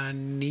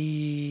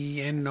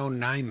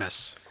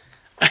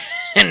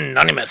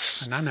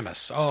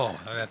 Anonymous. Oh,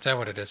 that's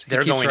what it is.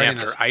 They're going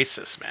after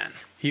ISIS, man.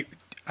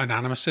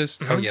 Anonymous is?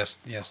 Mm-hmm. Oh,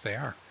 yes, they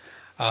are.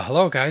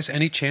 Hello, guys.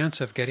 Any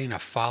chance of getting a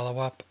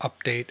follow-up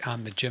update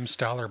on the Jim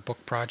Stoller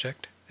book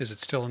project? Is it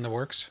still in the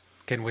works?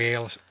 Can we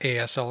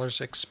ASLers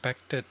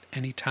expect it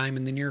any time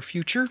in the near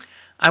future?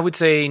 I would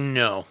say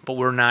no, but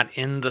we're not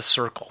in the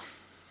circle.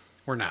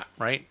 We're not.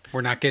 Right?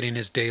 We're not getting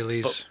his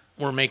dailies.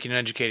 But we're making an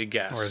educated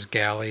guess. Or his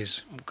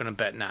galleys. I'm going to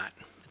bet not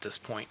at this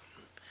point.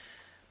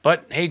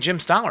 But, hey, Jim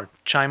Stoller,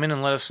 chime in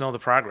and let us know the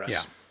progress.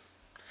 Yeah.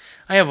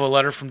 I have a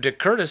letter from Dick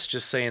Curtis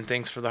just saying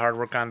thanks for the hard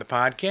work on the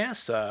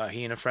podcast.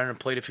 He and a friend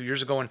played a few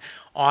years ago in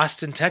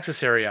Austin,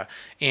 Texas area.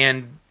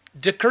 And,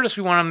 Dick Curtis,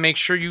 we want to make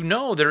sure you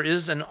know there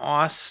is an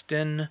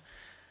Austin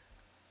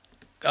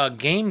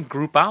game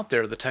group out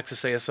there, the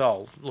Texas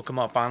ASL. Look them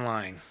up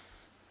online.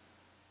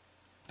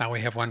 Now we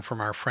have one from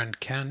our friend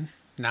Ken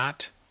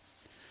Knott,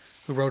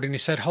 who wrote in. He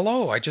said,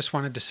 hello, I just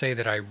wanted to say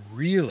that I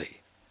really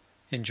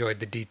Enjoyed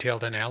the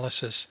detailed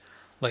analysis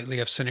lately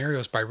of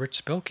scenarios by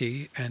Rich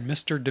Spilkey and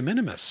Mr. De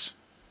Minimis.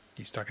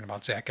 He's talking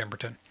about Zach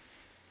Emberton.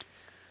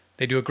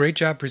 They do a great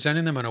job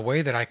presenting them in a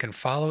way that I can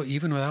follow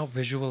even without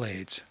visual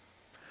aids.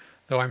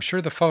 Though I'm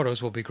sure the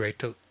photos will be great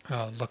to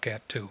look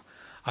at too.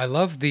 I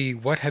love the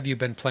What Have You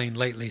Been Playing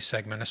Lately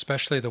segment,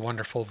 especially the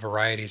wonderful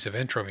varieties of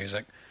intro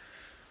music.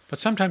 But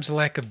sometimes the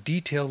lack of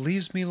detail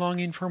leaves me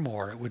longing for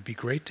more. It would be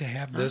great to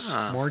have this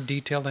more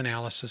detailed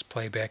analysis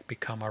playback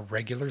become a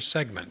regular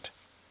segment.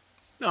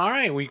 All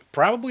right, we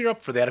probably are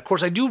up for that. Of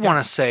course, I do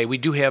want to say we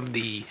do have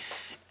the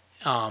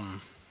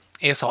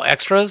ASL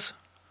extras,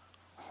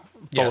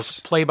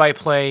 both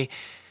play-by-play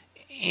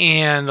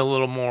and a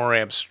little more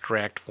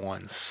abstract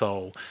ones.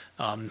 So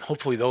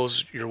hopefully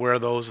you're aware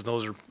of those.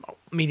 Those are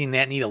meeting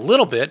that need a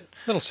little bit.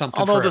 A little something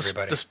Although for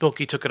everybody. The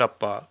Spilky took it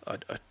up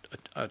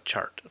a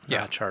chart.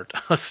 Not a chart,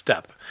 a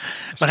step.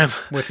 But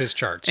with his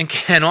charts. And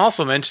Ken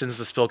also mentions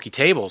the Spilky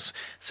tables,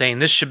 saying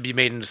this should be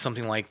made into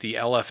something like the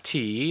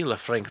LFT, Le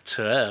Franc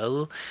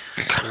Turel,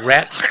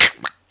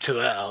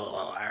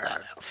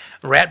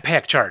 Rat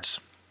Pack charts.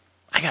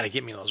 I got to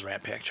get me those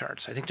Rat Pack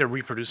charts. I think they're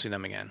reproducing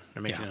them again.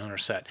 They're making another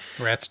set.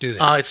 Rats do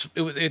that.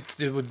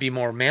 It would be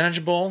more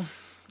manageable.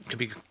 It could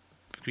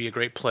be a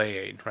great play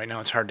aid. Right now,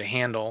 it's hard to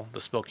handle the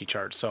Spilky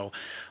charts, so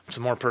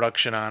some more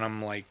production on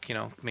them, like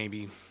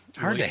maybe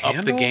hard really to up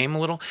handle? the game a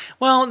little.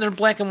 Well, they're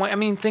black and white. I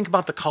mean, think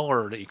about the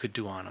color that you could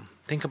do on them.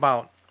 Think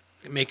about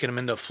making them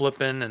into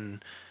flipping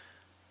and.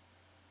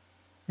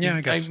 Yeah,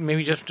 I guess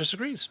maybe Jeff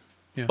disagrees.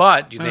 Yeah.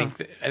 But I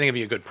think it'd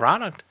be a good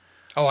product.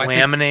 Oh,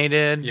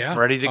 laminated,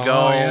 ready to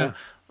go. Yeah.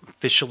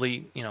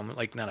 Officially,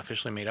 like not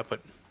officially made up, but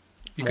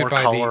you more could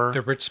buy color,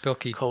 the Rich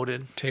Spilkey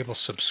coated table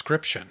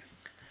subscription,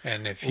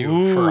 and if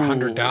you for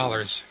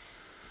 $100,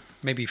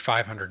 maybe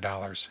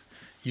 $500,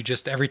 you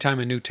just every time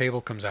a new table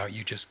comes out,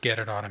 you just get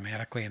it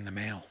automatically in the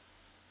mail.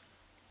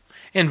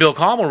 And Bill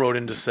Caldwell wrote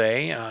in to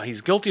say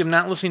he's guilty of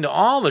not listening to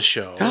all the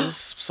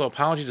shows, so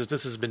apologies if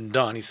this has been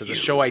done. He says the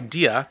show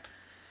idea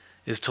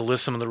is to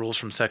list some of the rules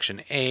from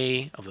Section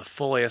A of the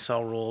full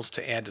ASL rules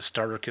to add to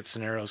starter kit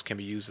scenarios can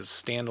be used as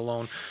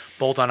standalone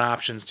bolt-on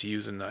options to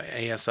use in the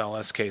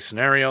ASL SK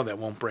scenario that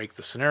won't break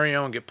the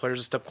scenario and get players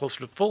a step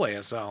closer to full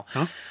ASL.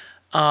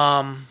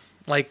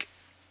 Like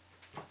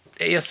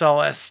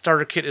ASL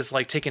starter kit is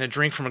like taking a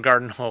drink from a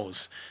garden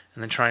hose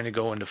and then trying to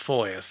go into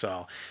full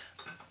ASL.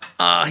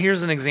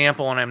 Here's an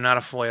example, and I'm not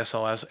a full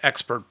ASL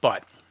expert,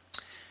 but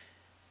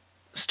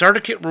starter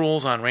kit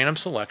rules on random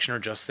selection are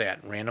just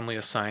that, randomly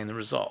assign the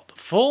result.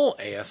 Full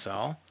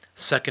ASL,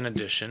 second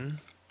edition,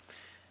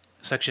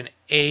 Section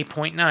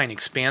A.9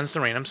 expands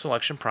the random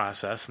selection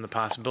process and the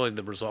possibility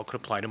the result could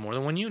apply to more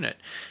than one unit.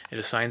 It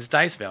assigns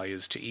dice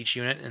values to each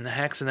unit in the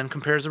hex and then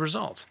compares the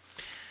results.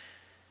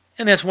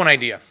 And that's one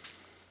idea.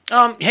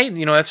 Hey,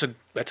 that's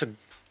a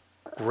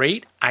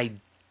great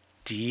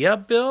idea,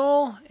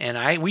 Bill,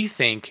 and we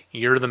think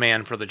you're the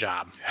man for the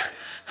job,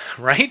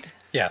 right?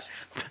 Yes,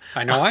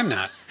 I know I'm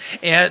not.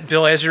 And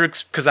Bill,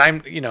 because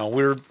I'm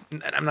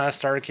not a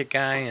starter kit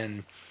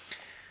guy,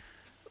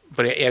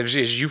 but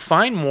as you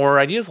find more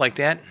ideas like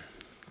that,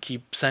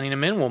 keep sending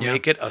them in. We'll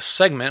make it a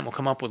segment. We'll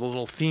come up with a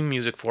little theme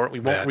music for it. We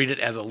won't read it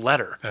as a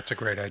letter. That's a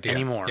great idea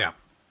anymore. Yeah.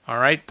 All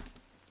right,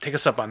 take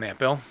us up on that,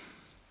 Bill.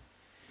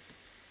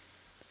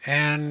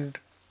 And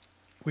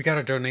we got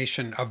a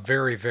donation, a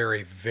very,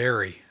 very,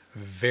 very,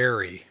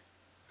 very,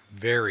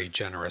 very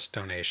generous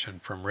donation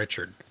from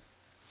Richard.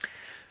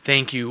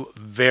 Thank you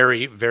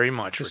very, very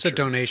much, This Richard. is a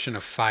donation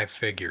of 5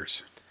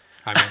 figures.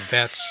 I mean,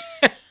 that's...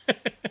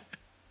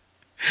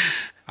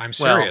 I'm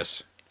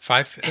serious.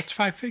 It's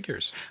 5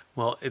 figures.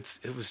 Well, it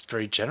was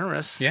very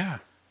generous. Yeah.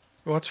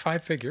 Well, it's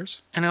 5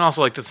 figures. And I'd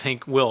also like to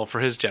thank Will for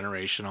his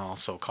generation,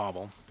 also,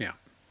 Cobble. Yeah.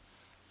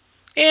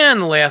 And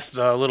the last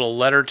little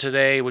letter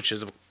today, which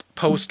is a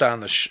post on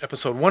the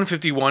episode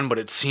 151, but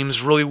it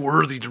seems really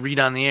worthy to read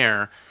on the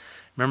air.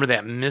 Remember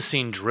that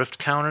missing drift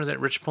counter that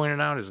Rich pointed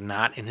out is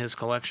not in his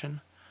collection?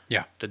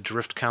 Yeah. The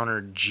drift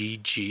counter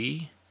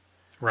GG.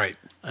 Right.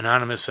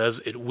 Anonymous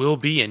says it will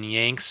be in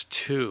Yanks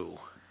 2.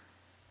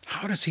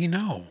 How does he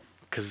know?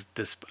 Because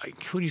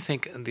who do you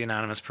think the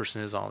anonymous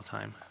person is all the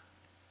time?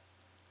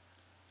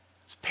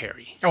 It's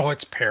Perry. Oh,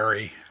 it's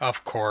Perry,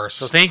 of course.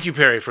 So thank you,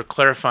 Perry, for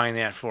clarifying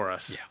that for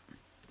us. Yeah.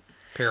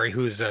 Perry,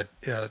 who's a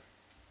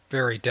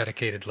very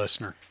dedicated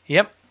listener.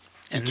 Yep.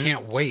 And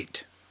can't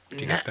wait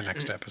to get the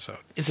next episode.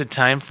 Is it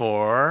time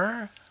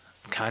for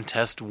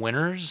contest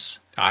winners?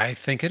 I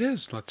think it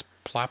is. Let's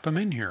plop them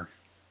in here.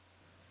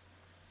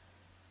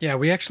 Yeah,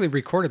 we actually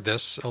recorded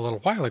this a little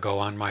while ago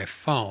on my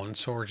phone,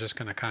 so we're just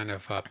going to kind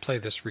of play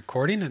this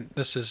recording, and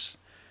this is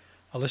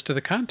a list of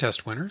the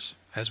contest winners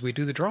as we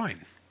do the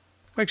drawing.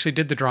 We actually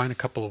did the drawing a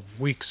couple of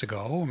weeks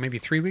ago, maybe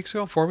 3 weeks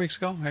ago, 4 weeks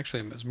ago.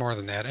 Actually, it was more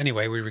than that.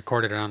 Anyway, we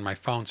recorded it on my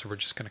phone, so we're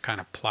just going to kind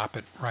of plop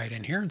it right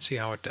in here and see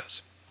how it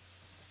does.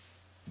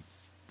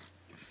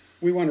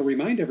 We want to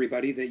remind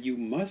everybody that you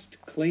must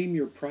claim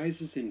your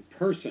prizes in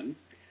person.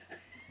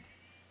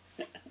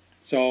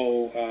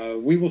 So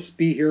we will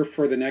be here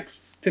for the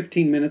next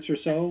 15 minutes or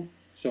so.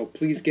 So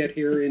please get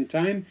here in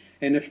time,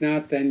 and if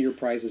not, then your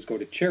prizes go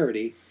to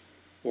charity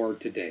or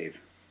to Dave.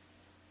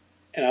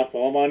 And I'll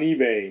sell them on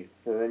eBay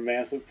for a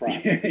massive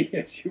profit.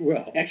 Yes, you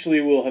will.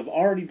 Actually, we'll have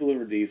already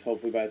delivered these,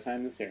 hopefully, by the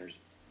time this airs.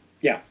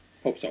 Yeah,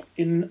 hope so.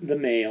 In the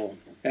mail.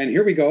 And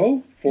here we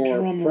go for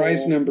Drum prize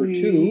roll, number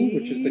please. 2,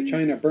 which is the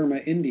China, Burma,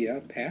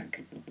 India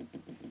pack.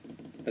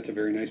 That's a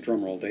very nice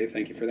drum roll, Dave.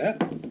 Thank you for that.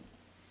 The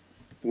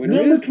winner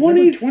Number is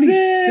 26. number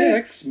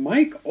 26,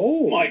 Mike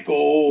Olds. Mike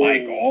Olds.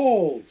 Mike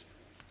Olds.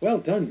 Well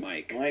done,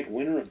 Mike. Mike,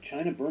 winner of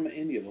China, Burma,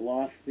 India, The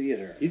Lost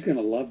Theater. He's going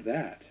to love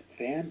that.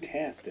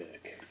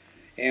 Fantastic.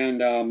 And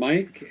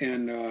Mike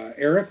and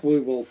Eric, we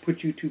will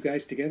put you two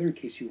guys together in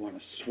case you want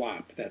to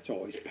swap. That's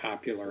always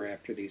popular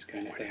after these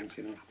kind of things,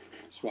 you know.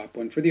 Swap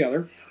one for the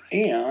other.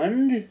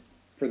 And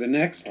for the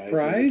next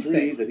prize,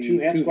 the two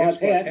half squads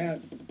hat.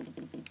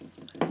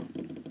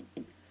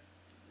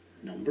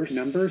 Number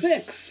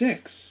 6.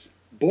 6.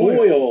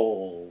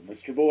 Boyle.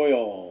 Mr.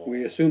 Boyle.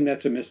 We assume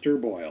that's a Mr.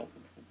 Boyle.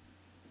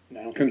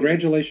 No,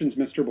 Congratulations,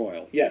 Mr.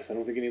 Boyle. Yes, I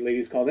don't think any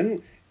ladies called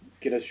in.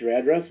 Get us your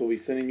address. We'll be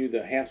sending you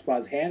the Half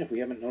Squads hat. If we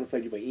haven't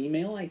notified you by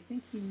email, I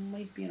think you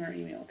might be in our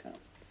email account.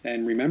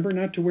 And remember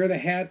not to wear the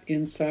hat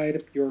inside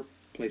of your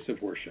place of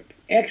worship.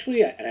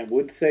 Actually, and I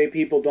would say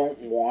people don't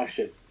wash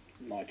it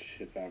much,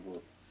 if ever.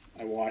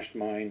 I washed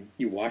mine.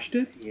 You washed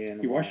it? Yeah, in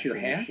the you washed your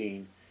washing hat?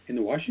 machine. In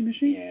the washing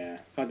machine? Yeah.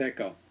 How'd that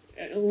go?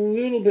 A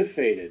little bit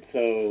faded, so...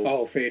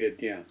 Oh, faded,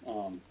 yeah.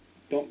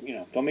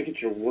 Don't make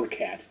it your work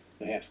hat,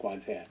 the Half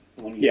Squads hat.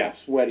 When you get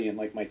sweaty and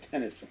like my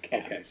tennis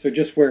cap. Okay, so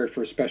just wear it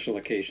for special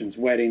occasions,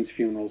 weddings,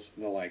 funerals,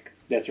 the like.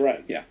 That's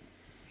right. Yeah.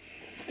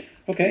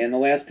 Okay. And the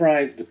last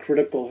prize, the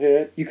critical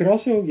hit. You could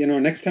also,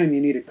 next time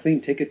you need a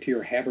clean ticket to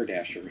your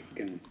haberdasher,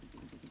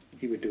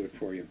 he would do it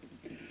for you.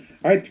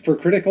 All right, for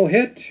critical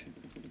hit,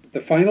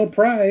 the final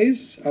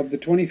prize of the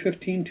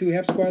 2015 Two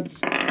Half Squads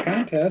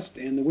contest,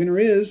 and the winner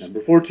is...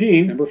 Number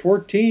 14. Number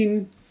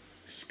 14,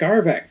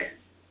 Skarvek.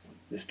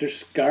 Mr.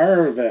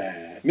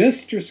 Skarvek.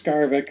 Mr.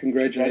 Skarvek,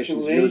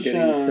 congratulations. You're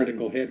getting a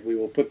critical Congratulations. hit. We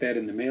will put that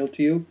in the mail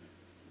to you,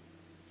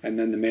 and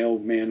then the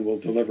mailman will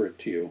deliver it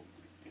to you.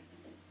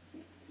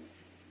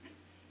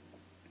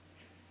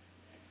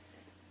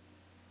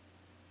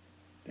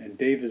 And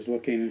Dave is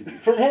looking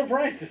For more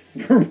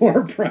prizes. for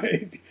more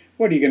prize.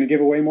 What, are you going to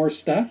give away more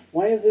stuff?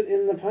 Why is it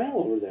in the pile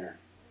over there?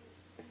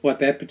 What,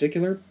 that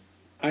particular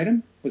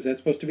item? Was that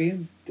supposed to be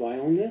in? Do I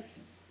own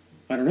this?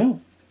 I don't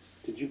know.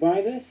 Did you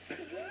buy this?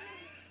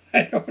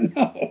 I don't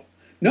know.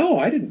 No,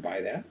 I didn't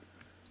buy that.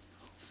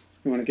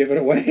 You want to give it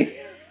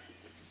away?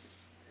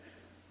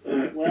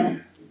 Well,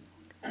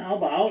 how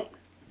about...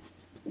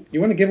 You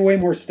want to give away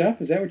more stuff?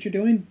 Is that what you're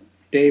doing?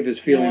 Dave is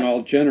feeling You know what?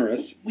 all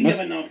generous. We have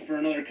enough for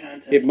another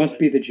contest. It must but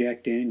be the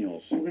Jack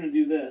Daniels. We're going to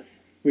do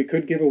this. We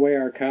could give away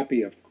our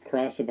copy of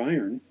Cross of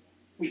Iron.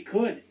 We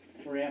could.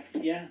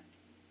 Yeah.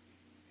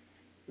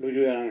 We'll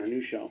do that on our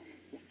new show.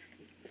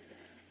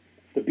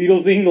 The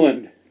Beatles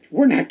England.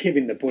 We're not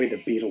giving the boy the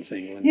Beatles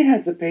England. Yeah,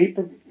 it's a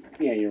paper...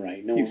 Yeah, you're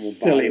right. No You one will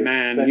silly bother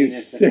man.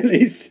 sending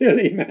You it.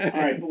 silly man.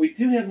 All right, but we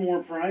do have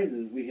more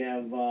prizes. We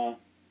have, Well,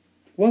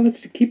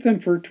 let's keep them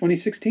for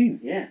 2016.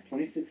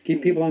 2016.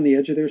 Keep people on the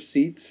edge of their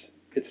seats.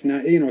 It's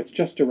not, it's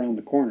just around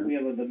the corner. We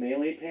have the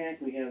Melee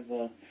Pack. We have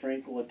the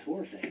Franco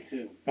Latour thing,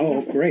 too. Oh,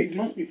 great. These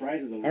must be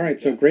prizes over All right,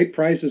 there. so great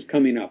prizes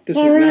coming up. This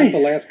All is right. not the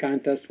last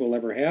contest we'll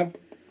ever have,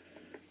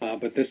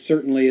 but this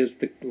certainly is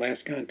the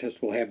last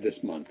contest we'll have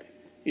this month.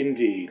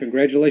 Indeed.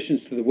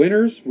 Congratulations to the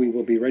winners. We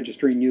will be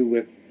registering you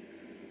with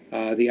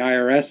the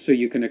IRS, so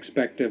you can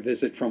expect a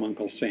visit from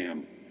Uncle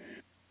Sam.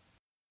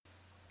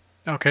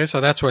 Okay, so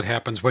that's what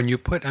happens when you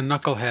put a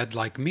knucklehead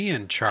like me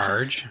in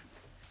charge.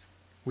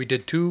 We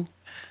did two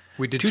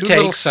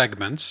little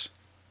segments,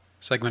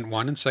 segment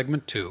 1 and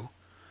segment 2.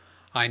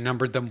 I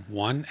numbered them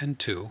 1 and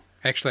 2.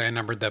 Actually, I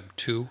numbered them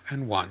 2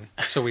 and 1.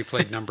 So we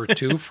played number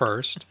 2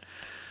 first.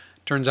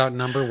 Turns out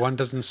number 1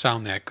 doesn't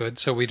sound that good,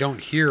 so we don't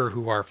hear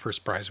who our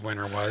first prize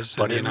winner was.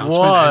 But in it the announcement.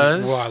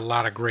 was. And, well, a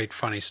lot of great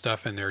funny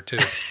stuff in there, too.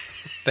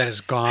 That is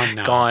gone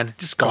now. Gone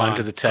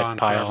to the tech gone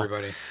pile. For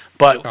everybody.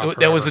 But Gone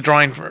that was forever. the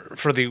drawing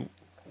for the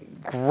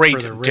great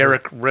For the Ritter.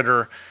 Derek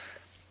Ritter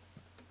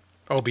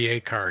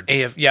OBA cards.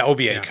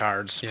 OBA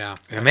cards. Yeah.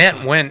 And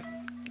that went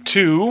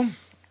to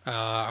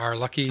Our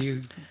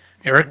lucky...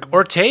 Eric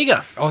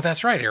Ortega. Oh,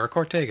 that's right. Eric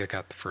Ortega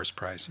got the first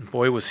prize.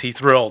 Boy, was he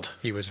thrilled.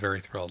 He was very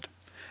thrilled.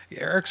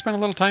 Eric spent a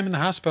little time in the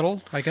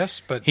hospital, I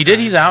guess, but He did.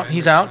 He's out.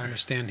 He's out. I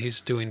understand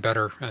he's doing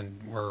better,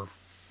 and we're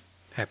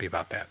happy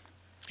about that.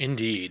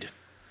 Indeed.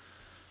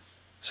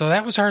 So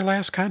that was our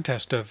last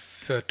contest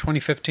of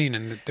 2015,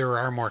 and there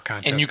are more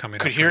contests And you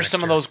coming up. could for hear next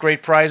some of year. those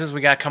great prizes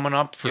we got coming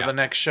up for Yeah. the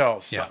next show,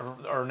 Yeah.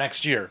 or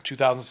next year,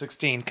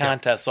 2016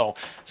 contest. So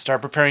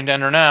start preparing to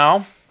enter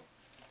now.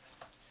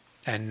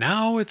 And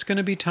now it's going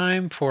to be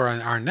time for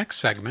our next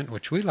segment,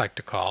 which we like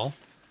to call.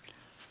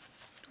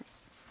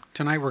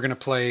 Tonight we're going to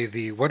play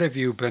the "What Have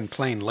You Been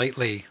Playing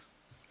Lately"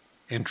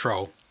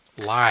 intro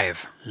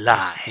live.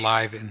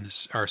 Live in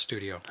our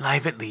studio.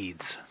 Live at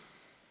Leeds.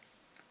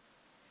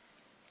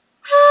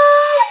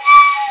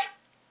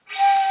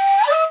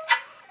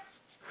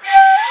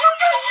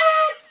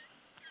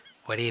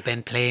 What have you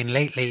been playing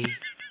lately?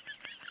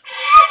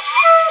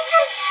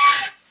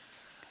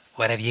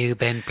 What have you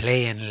been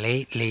playing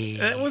lately?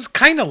 It was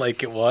kind of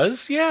like it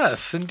was.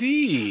 Yes,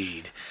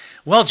 indeed.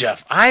 Well,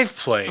 Jeff, I've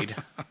played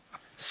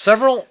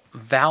several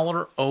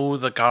Valor O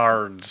the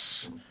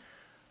Guards.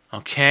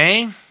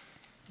 Okay?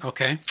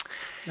 Okay.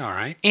 All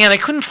right. And I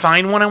couldn't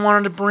find one I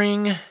wanted to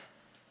bring.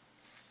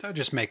 I'll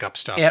just make up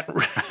stuff.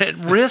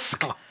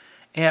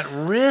 At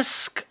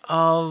risk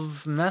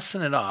of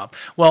messing it up.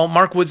 Well,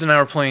 Mark Woods and I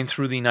were playing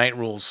through the Night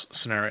Rules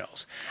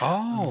scenarios.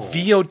 Oh.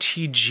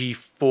 VOTG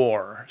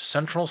 4,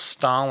 Central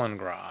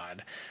Stalingrad,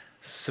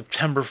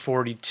 September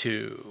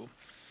 42.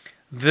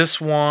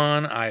 This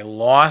one I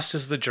lost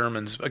as the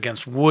Germans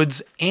against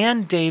Woods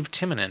and Dave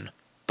Timonen,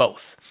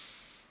 both.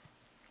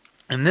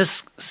 In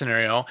this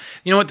scenario,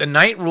 you know what? The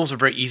night rules are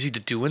very easy to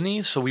do in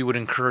these, so we would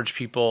encourage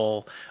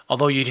people,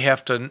 although you'd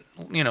have to,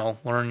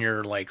 learn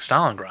your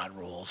Stalingrad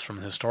rules from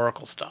the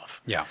historical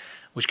stuff. Yeah.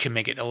 Which can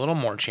make it a little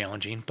more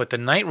challenging. But the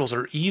night rules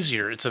are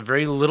easier. It's a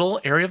very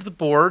little area of the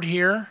board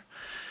here.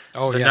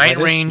 Oh, the yeah, night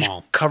that is range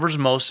small. covers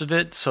most of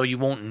it, so you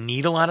won't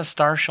need a lot of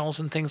star shells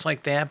and things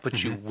like that,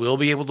 but you will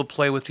be able to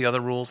play with the other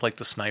rules like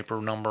the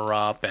sniper number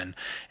up and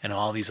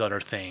all these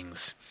other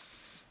things.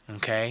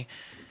 Okay?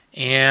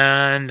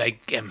 And I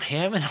am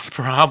having a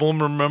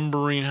problem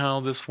remembering how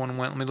this one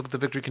went. Let me look at the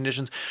victory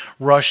conditions.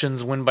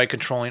 Russians win by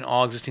controlling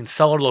all existing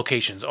cellar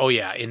locations. Oh,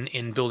 yeah,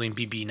 in building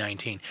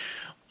BB-19.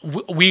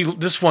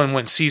 This one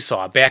went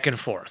seesaw, back and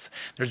forth.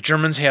 The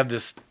Germans have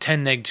this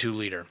 10-2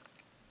 leader.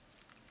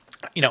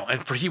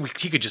 And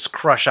he could just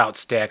crush out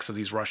stacks of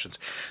these Russians.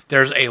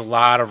 There's a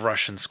lot of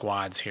Russian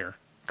squads here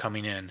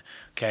coming in,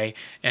 okay?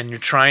 And you're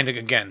trying to,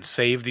 again,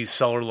 save these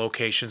cellar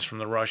locations from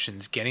the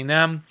Russians, getting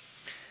them.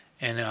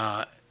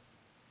 And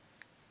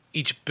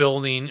each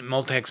building,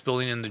 multi-hex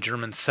building in the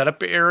German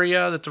setup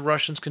area that the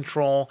Russians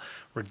control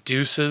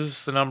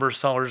reduces the number of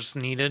cellars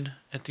needed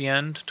at the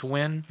end to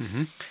win.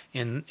 Mm-hmm.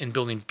 In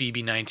building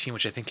BB-19,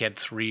 which I think had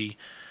 3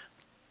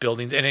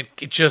 buildings. And it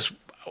just...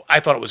 I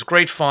thought it was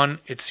great fun.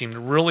 It seemed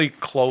really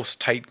close,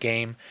 tight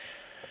game.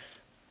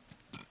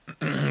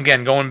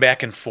 Again, going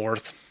back and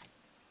forth.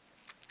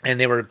 And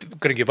they were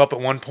going to give up at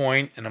one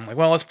point, and I'm like,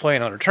 well, let's play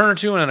another turn or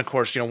two. And then, of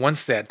course,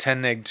 once that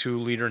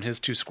 10-2 leader and his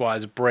 2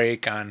 squads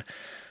break on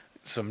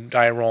some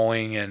die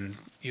rolling and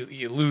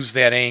you lose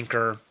that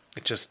anchor,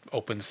 it just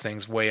opens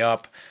things way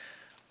up.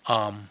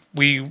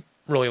 We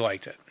really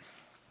liked it.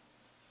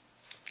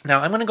 Now,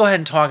 I'm going to go ahead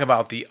and talk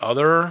about the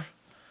other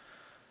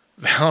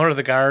Valor of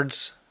the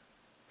Guards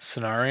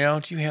scenario.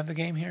 Do you have the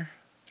game here?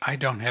 I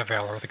don't have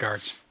Valor of the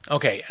Guards.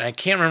 Okay, and I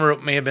can't remember.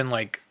 It may have been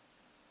like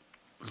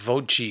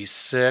Vote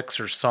G6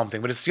 or something,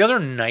 but it's the other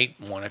night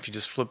one. If you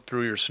just flip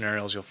through your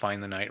scenarios, you'll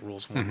find the night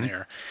rules one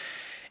there.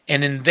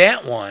 And in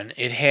that one,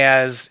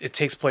 it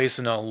takes place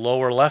in a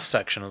lower left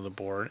section of the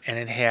board, and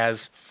it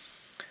has.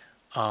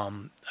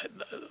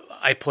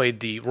 I played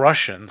the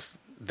Russians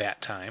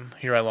that time.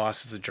 Here I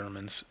lost as the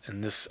Germans,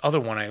 and this other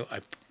one I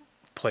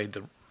played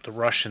the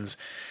Russians.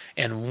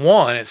 And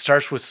one, it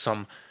starts with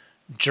some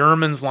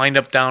Germans lined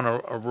up down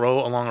a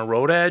row along a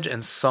road edge,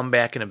 and some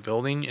back in a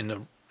building in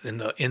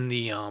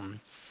the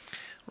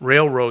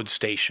railroad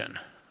station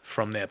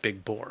from that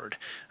big board.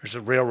 There's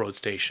a railroad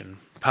station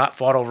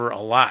fought over a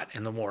lot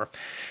in the war,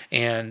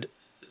 and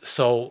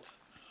so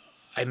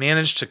I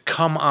managed to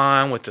come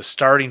on with the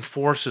starting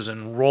forces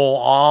and roll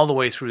all the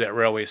way through that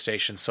railway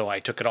station. So I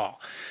took it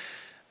all.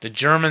 The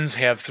Germans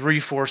have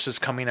 3 forces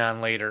coming on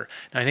later.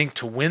 And I think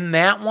to win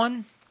that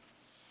one.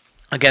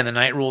 Again, the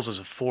night rules is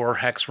a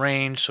 4-hex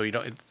range, so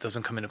it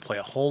doesn't come into play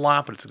a whole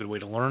lot, but it's a good way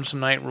to learn some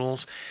night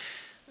rules.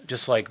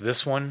 Just like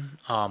this one,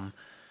 I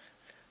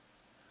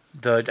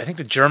think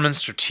the Germans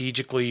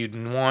strategically,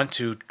 you'd want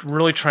to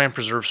really try and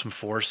preserve some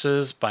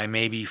forces by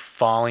maybe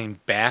falling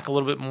back a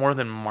little bit more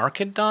than Mark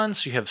had done,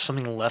 so you have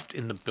something left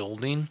in the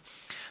building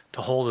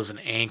to hold as an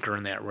anchor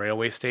in that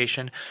railway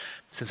station.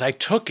 Since I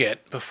took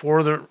it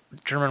before the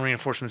German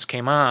reinforcements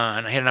came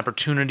on, I had an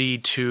opportunity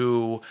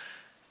to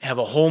have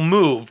a whole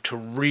move to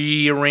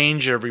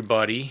rearrange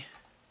everybody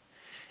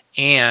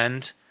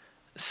and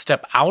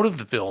step out of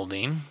the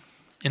building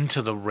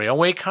into the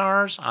railway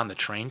cars on the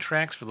train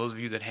tracks. For those of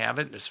you that have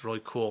it, it's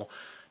really cool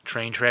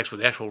train tracks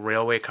with actual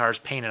railway cars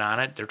painted on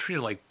it. They're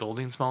treated like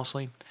buildings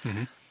mostly.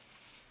 Mm-hmm.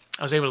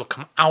 I was able to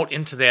come out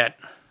into that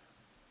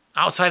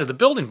outside of the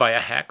building by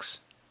a hex,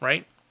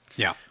 right?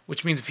 Yeah.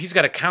 Which means if he's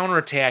got a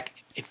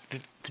counterattack, if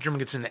the German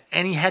gets into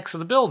any hex of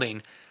the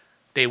building,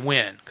 they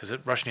win, because the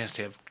Russian has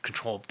to have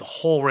control of the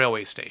whole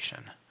railway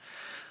station.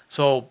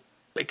 So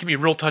it can be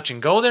real touch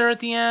and go there at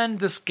the end.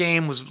 This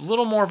game was a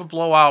little more of a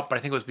blowout, but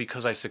I think it was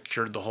because I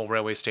secured the whole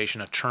railway station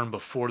a turn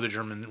before the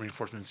German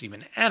reinforcements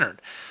even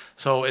entered.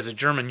 So as a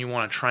German, you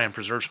want to try and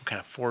preserve some kind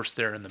of force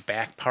there in the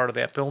back part of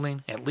that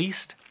building, at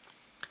least.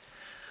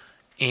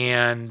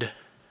 And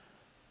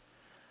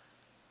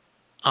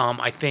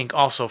I think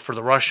also for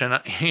the Russian,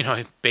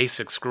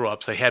 basic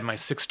screw-ups, I had my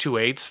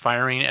 6.28s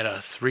firing at a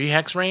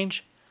 3-hex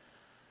range.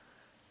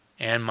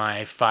 And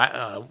my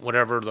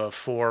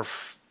 4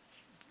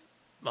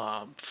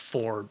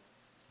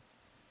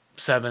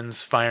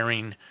 7s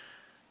firing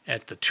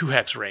at the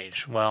 2-hex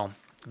range. Well,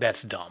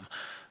 that's dumb.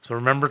 So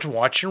remember to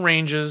watch your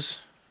ranges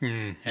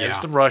as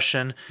the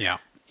Russian. Yeah.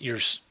 Your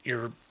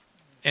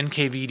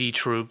NKVD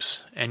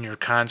troops and your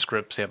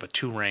conscripts have a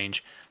 2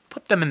 range.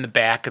 Put them in the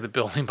back of the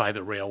building by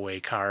the railway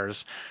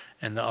cars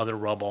and the other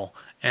rubble.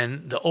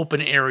 And the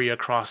open area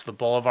across the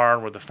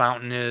boulevard where the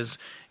fountain is,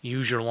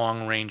 use your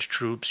long-range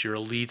troops, your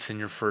elites, and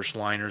your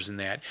first-liners in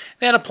that.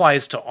 That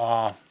applies to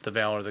all the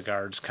Valor of the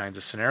Guards kinds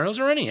of scenarios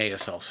or any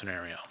ASL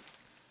scenario.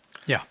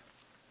 Yeah.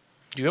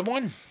 Do you have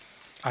one?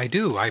 I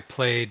do. I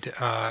played,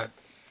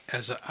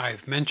 as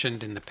I've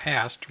mentioned in the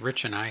past,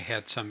 Rich and I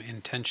had some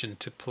intention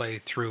to play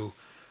through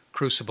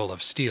Crucible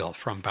of Steel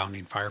from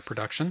Bounding Fire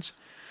Productions.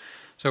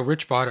 So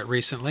Rich bought it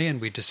recently, and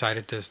we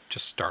decided to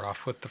just start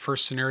off with the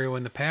first scenario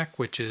in the pack,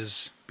 which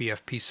is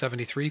BFP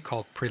 73,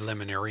 called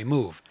Preliminary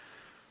Move.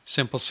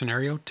 Simple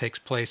scenario, takes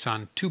place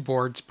on 2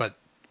 boards, but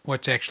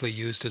what's actually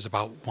used is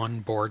about 1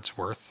 board's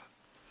worth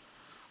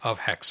of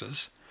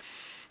hexes.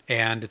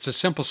 And it's a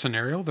simple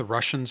scenario. The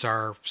Russians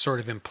are sort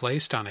of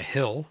emplaced on a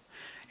hill,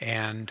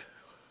 and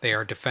they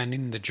are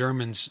defending. The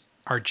Germans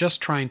are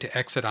just trying to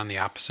exit on the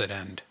opposite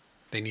end.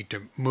 They need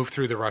to move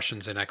through the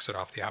Russians and exit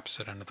off the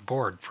opposite end of the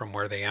board from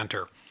where they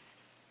enter.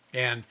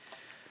 And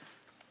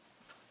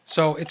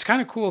so it's kind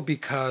of cool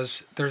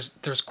because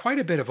there's quite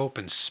a bit of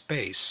open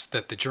space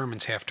that the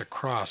Germans have to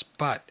cross.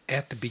 But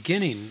at the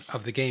beginning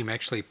of the game,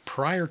 actually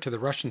prior to the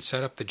Russian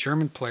setup, the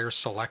German player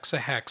selects a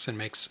hex and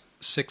makes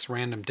 6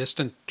 random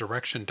distant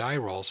direction die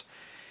rolls.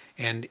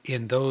 And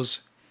in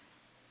those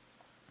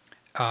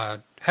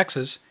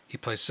hexes, he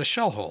places a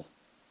shell hole.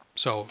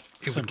 So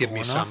it would give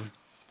me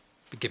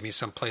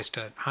some place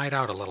to hide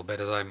out a little bit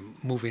as I'm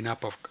moving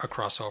up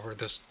across over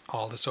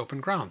all this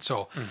open ground.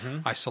 So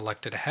I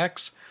selected a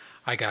hex.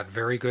 I got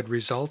very good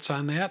results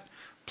on that,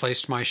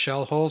 placed my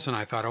shell holes, and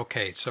I thought,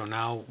 okay, so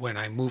now when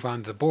I move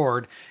onto the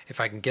board, if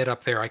I can get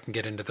up there, I can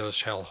get into those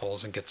shell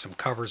holes and get some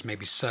covers,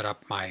 maybe set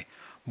up my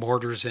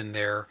mortars in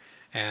there,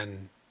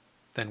 and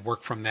then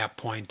work from that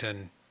point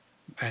and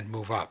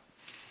move up.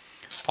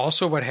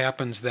 Also what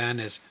happens then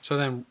is, so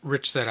then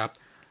Rich set up,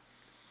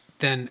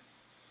 then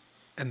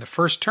in the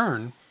first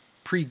turn,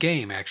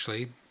 pre-game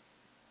actually,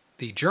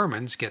 the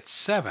Germans get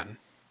 7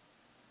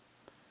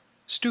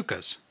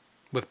 Stukas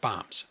with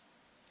bombs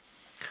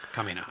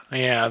coming on.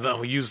 Yeah,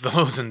 we used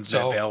those in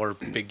that Valor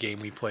big game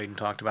we played and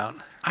talked about.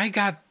 I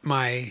got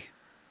my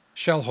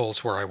shell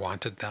holes where I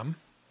wanted them,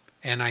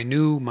 and I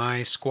knew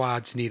my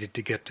squads needed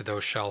to get to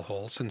those shell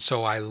holes, and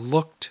so I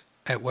looked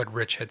at what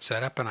Rich had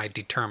set up, and I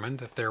determined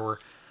that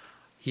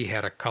he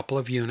had a couple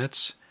of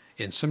units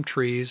in some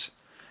trees,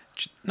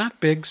 not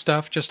big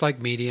stuff, just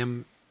like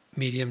mediums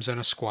and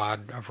a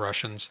squad of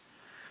Russians,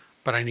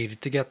 but I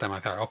needed to get them. I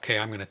thought, okay,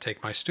 I'm going to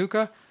take my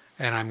Stuka,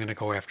 and I'm going to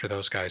go after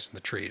those guys in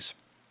the trees.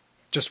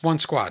 Just one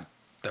squad.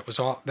 That was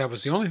all. That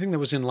was the only thing that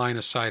was in line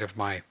of sight of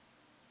my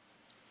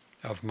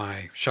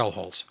shell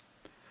holes.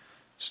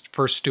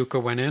 First Stuka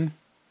went in.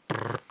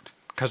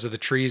 Because of the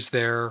trees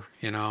there,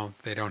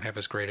 they don't have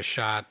as great a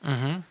shot.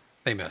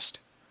 They missed.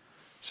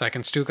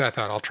 Second Stuka, I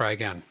thought, I'll try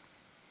again.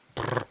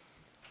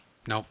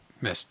 Nope,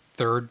 missed.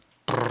 Third,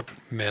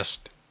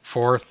 missed.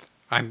 Fourth,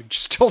 I'm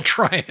still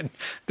trying.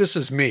 This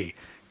is me,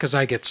 because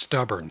I get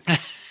stubborn.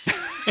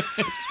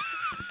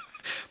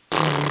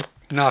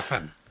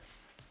 Nothing.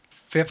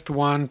 Fifth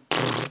one,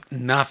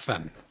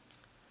 nothing.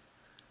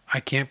 I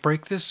can't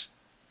break this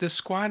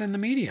squad in the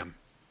medium.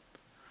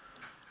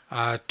 2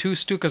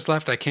 Stukas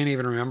left. I can't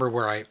even remember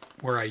where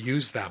I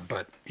used them,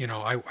 but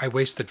I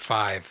wasted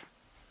 5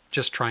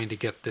 just trying to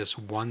get this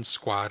one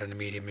squad and a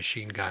medium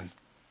machine gun,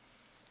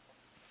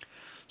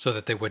 so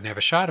that they wouldn't have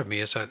a shot of me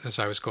as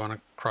I was going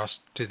across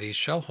to these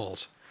shell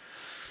holes.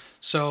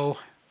 So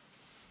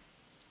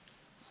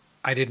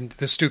the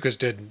Stukas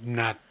did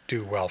not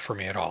do well for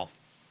me at all.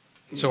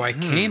 So I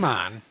came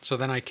on,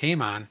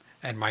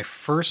 and my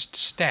first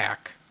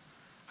stack,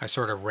 I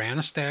sort of ran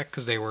a stack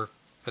because they were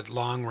at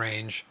long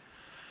range,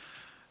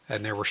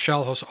 and there were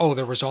shell holes. Oh,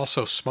 there was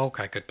also smoke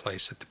I could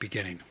place at the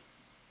beginning.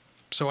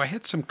 So I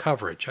had some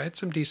coverage. I had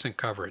some decent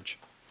coverage.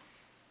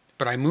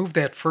 But I moved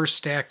that first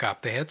stack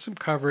up. They had some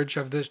coverage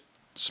of the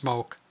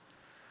smoke,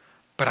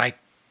 but I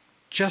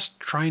just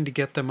trying to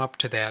get them up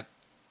to that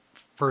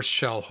first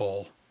shell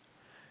hole,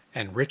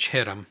 and Rich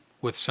hit him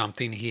with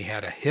something. He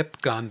had a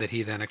hip gun that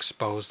he then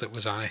exposed that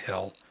was on a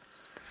hill.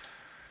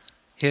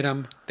 Hit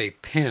him. They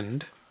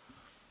pinned.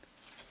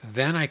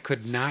 Then I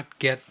could not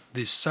get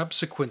the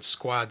subsequent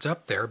squads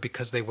up there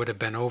because they would have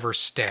been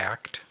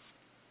overstacked.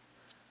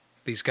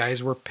 These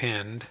guys were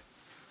pinned.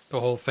 The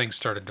whole thing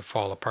started to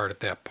fall apart at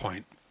that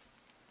point.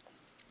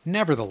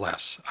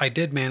 Nevertheless, I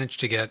did manage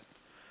to get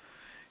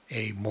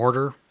a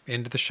mortar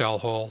into the shell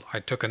hole. I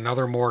took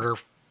another mortar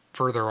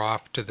further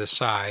off to the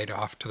side,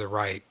 off to the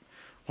right.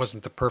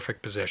 Wasn't the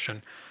perfect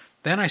position.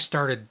 Then I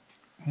started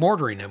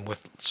mortaring him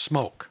with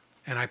smoke,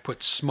 and I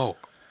put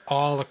smoke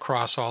all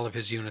across all of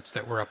his units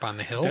that were up on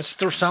the hills.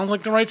 That sounds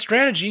like the right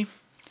strategy.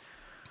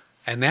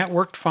 And that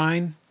worked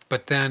fine,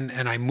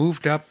 and I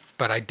moved up,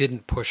 but I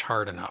didn't push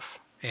hard enough.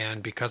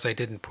 And because I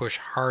didn't push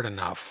hard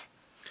enough,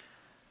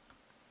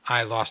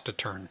 I lost a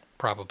turn,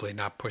 probably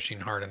not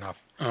pushing hard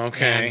enough.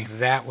 Okay. And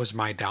that was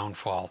my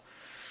downfall.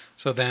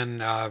 So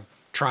then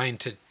trying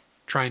to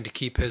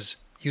keep his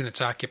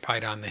units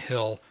occupied on the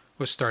hill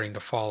was starting to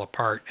fall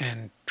apart,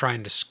 and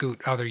trying to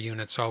scoot other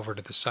units over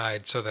to the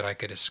side so that I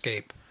could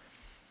escape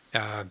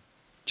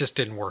just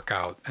didn't work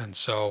out. And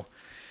so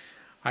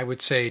I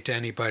would say to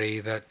anybody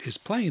that is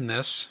playing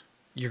this,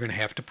 you're going to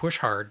have to push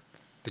hard.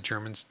 The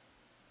Germans,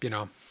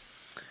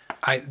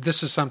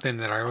 this is something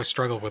that I always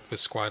struggle with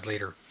squad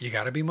leader. You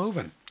got to be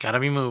moving. Got to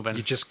be moving.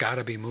 You just got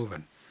to be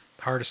moving.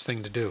 Hardest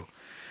thing to do.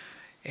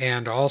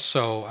 And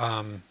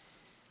also,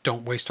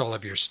 don't waste all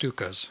of your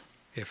Stukas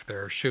if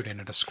they're shooting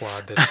at a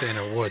squad that's in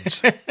a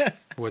woods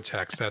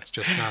hex. That's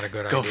just not a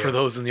good idea. Go for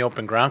those in the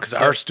open ground, because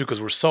our Stukas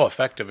were so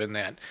effective in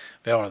that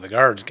Valor of the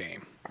Guards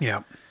game.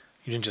 Yeah.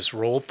 You didn't just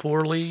roll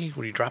poorly?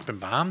 Were you dropping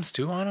bombs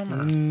too on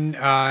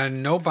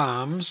them? No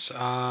bombs.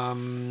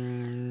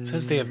 It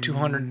says they have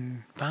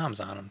 200 bombs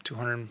on them.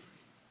 200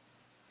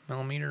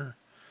 millimeter.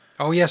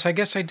 Oh yes, I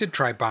guess I did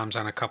try bombs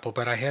on a couple,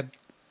 but I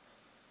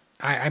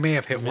may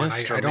have hit one.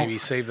 I don't. Maybe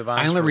save the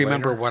bombs. I only for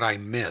remember later. what I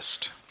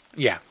missed.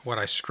 Yeah. What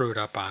I screwed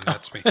up on.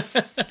 That's me.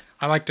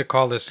 I like to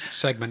call this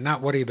segment not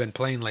what have you been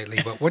playing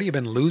lately, but what have you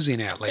been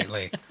losing at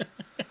lately.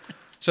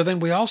 So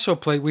then we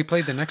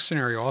played the next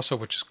scenario also,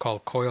 which is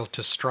called Coil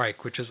to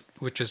Strike, which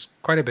is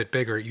quite a bit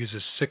bigger. It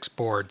uses 6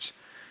 boards.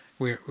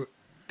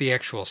 The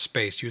actual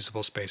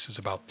usable space is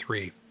about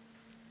 3.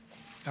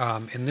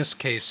 In this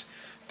case,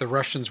 the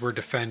Russians were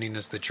defending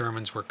as the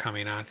Germans were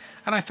coming on,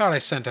 and I thought I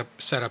set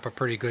up a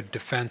pretty good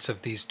defense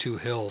of these 2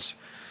 hills.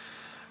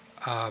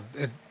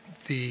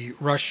 The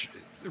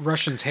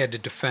Russians had to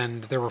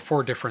defend. There were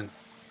 4 different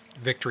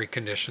victory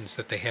conditions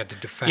that they had to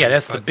defend. Yeah,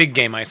 that's the big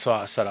game I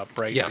saw set up,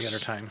 right? Yes, the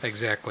other time.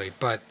 Exactly.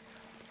 But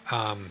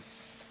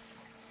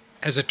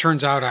as it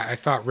turns out, I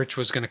thought Rich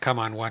was going to come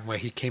on one way.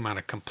 He came on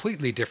a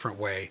completely different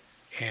way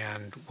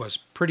and was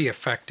pretty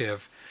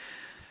effective.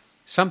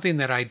 Something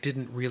that I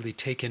didn't really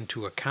take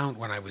into account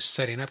when I was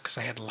setting up, because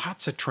I had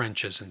lots of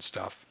trenches and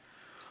stuff,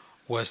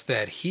 was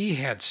that he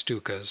had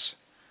Stukas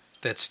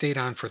that stayed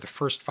on for the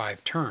first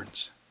 5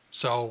 turns.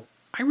 So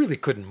I really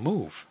couldn't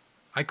move.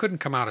 I couldn't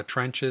come out of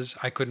trenches.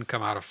 I couldn't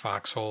come out of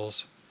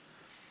foxholes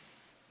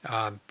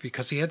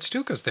because he had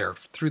Stukas there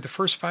through the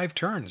first 5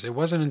 turns. It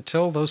wasn't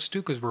until those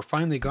Stukas were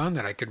finally gone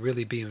that I could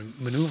really be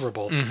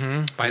maneuverable.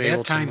 Mm-hmm. By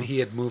that time, he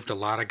had moved a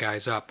lot of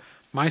guys up.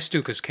 My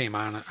Stukas came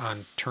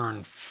on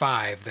turn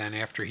 5 then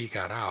after he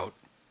got out.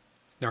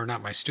 Or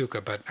not my Stuka,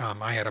 but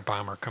I had a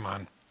bomber come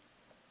on.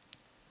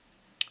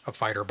 A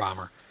fighter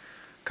bomber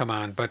come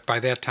on. But by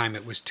that time,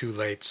 it was too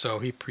late, so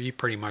he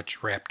pretty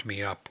much wrapped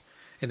me up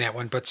in that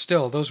one. But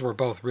still, those were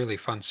both really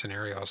fun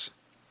scenarios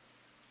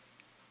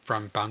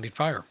from Bounding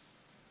Fire.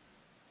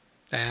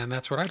 And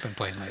that's what I've been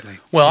playing lately.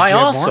 Well, I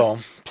also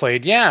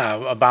played,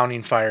 a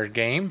Bounding Fire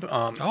game.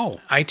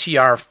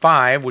 ITR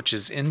 5, which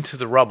is Into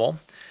the Rubble.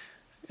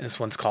 This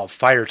one's called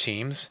Fire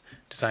Teams,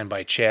 designed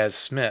by Chaz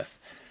Smith.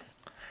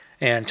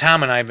 And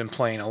Tom and I have been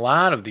playing a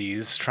lot of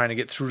these, trying to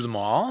get through them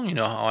all. You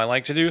know how I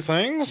like to do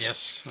things.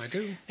 Yes, I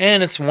do.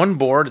 And it's one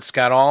board. It's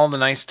got all the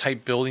nice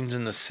tight buildings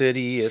in the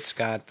city. It's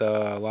got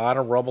a lot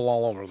of rubble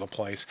all over the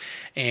place.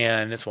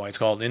 And that's why it's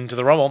called Into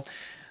the Rubble.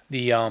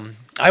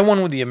 I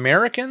won with the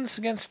Americans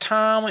against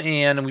Tom,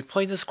 and we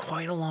played this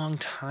quite a long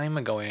time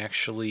ago,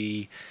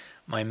 actually.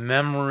 My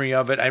memory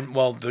of it,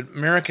 the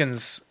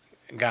Americans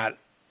got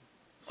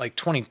like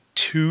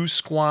 22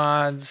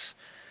 squads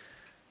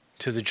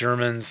to the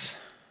Germans'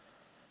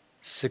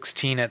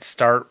 16 at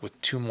start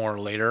with 2 more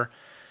later,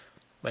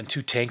 and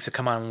 2 tanks that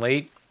come on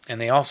late. And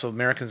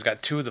Americans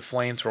got 2 of the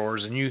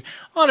flamethrowers, and you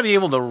ought to be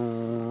able to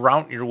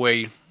route your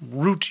way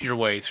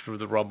through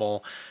the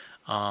rubble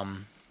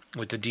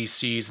with the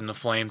DCs and the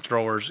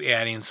flamethrowers,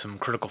 adding some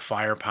critical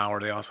firepower.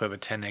 They also have a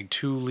 10-egg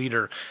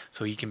 2-liter,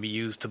 so he can be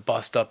used to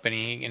bust up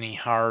any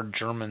hard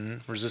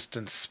German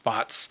resistance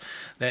spots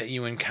that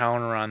you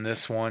encounter on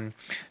this one.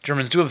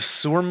 Germans do have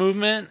sewer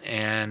movement,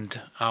 and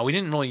we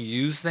didn't really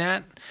use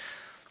that.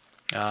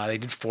 They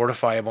did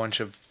fortify a bunch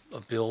of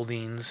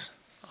buildings.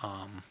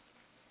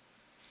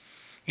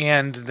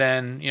 And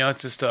then,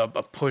 it's just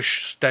a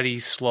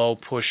steady, slow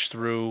push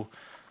through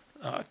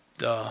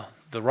the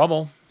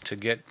rubble to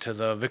get to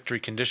the victory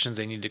conditions.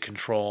 They need to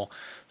control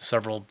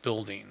several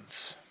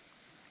buildings,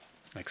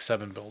 like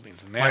 7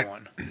 buildings in that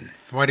one.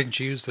 Why didn't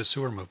you use the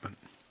sewer movement?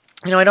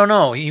 I don't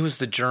know. He was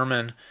the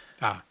German.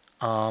 Ah.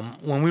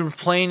 When we were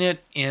playing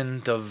it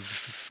in the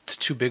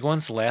 2 big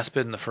ones, the last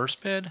bid and the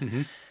first bid,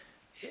 mm-hmm.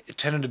 It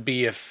tended to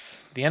be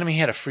if the enemy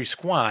had a free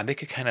squad, they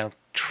could kind of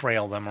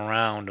trail them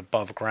around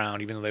above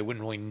ground, even though they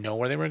wouldn't really know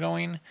where they were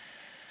going.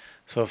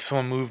 So if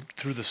someone moved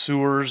through the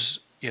sewers,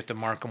 you have to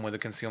mark them with a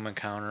concealment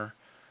counter.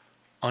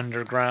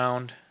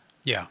 Underground.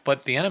 Yeah.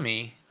 But the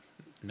enemy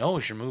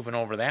knows you're moving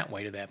over that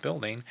way to that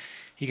building.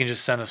 He can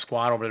just send a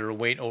squad over there to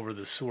wait over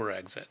the sewer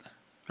exit.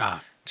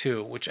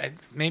 Too, which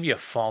may be a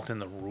fault in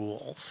the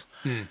rules,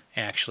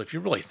 actually, if you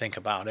really think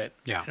about it.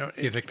 Yeah.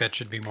 You think that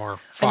should be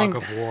more fog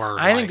of war?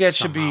 I think that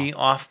should be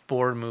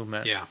off-board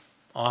movement. Yeah.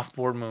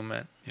 Off-board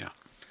movement. Yeah.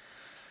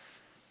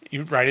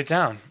 You write it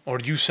down, or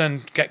you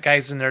send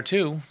guys in there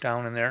too,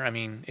 down in there. I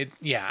mean, it.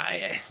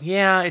 Yeah,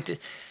 yeah. It.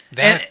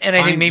 And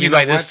I think maybe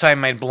by this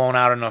time I'd blown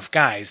out enough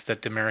guys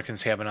that the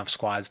Americans have enough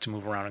squads to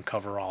move around and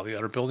cover all the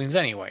other buildings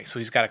anyway. So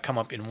he's got to come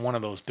up in one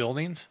of those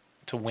buildings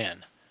to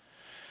win.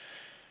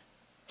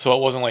 So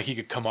it wasn't like he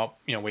could come up,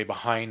 way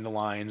behind the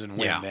lines and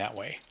win that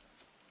way.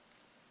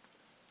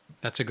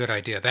 That's a good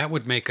idea. That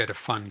would make it a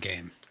fun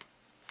game.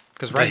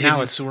 Because right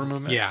now it's sewer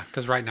movement. Yeah,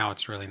 because right now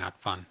it's really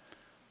not fun.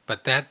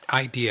 But that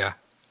idea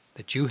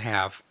that you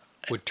have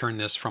would turn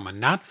this from a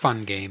not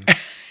fun game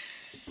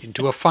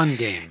into a fun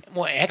game.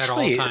 Well,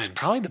 actually, it's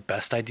probably the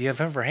best idea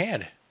I've ever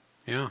had.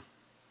 Yeah.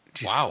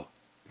 Wow.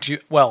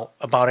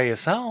 About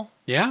ASL?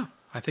 Yeah,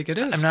 I think it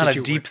is. I'm not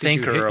a deep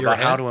thinker about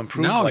how to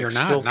improve. No, you're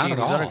not. Not at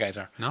all. Other guys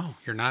are. No,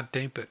 you're not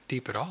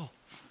deep at all.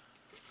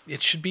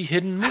 It should be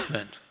hidden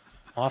movement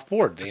off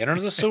board. They enter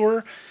the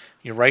sewer.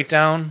 You write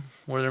down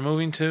where they're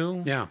moving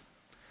to. Yeah.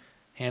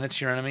 Hand it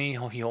to your enemy.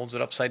 He holds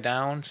it upside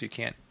down so you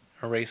can't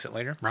erase it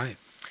later. Right.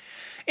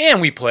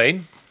 And we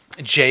played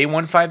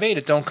J158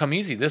 at Don't Come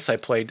Easy. This I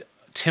played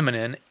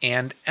Timonen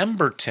and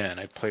Emberton.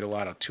 I played a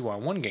lot of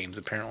 2-on-1 games,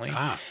 apparently.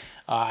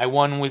 I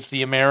won with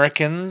the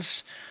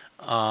Americans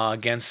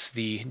against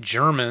the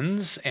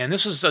Germans. And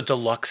this was a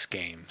deluxe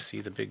game. See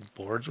the big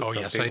boards with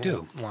the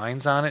big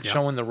lines on it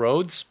showing the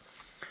roads?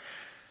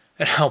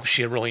 It helps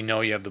you really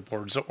know you have the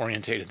boards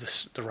orientated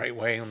the right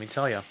way, let me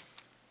tell you.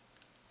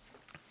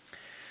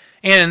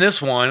 And in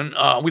this one,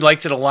 we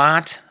liked it a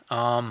lot.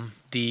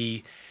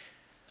 The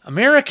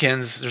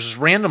Americans, there's this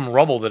random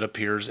rubble that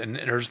appears, and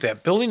there's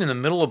that building in the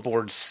middle of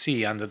board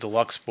C on the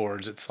deluxe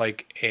boards. It's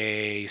like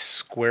a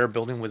square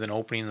building with an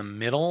opening in the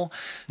middle,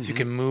 so you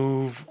can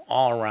move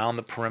all around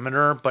the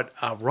perimeter. But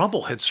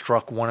rubble had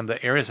struck one of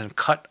the areas and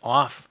cut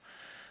off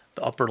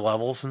the upper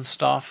levels and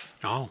stuff.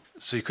 Oh.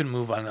 So you couldn't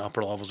move on the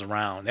upper levels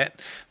around.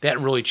 That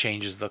really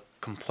changes the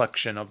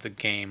complexion of the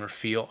game or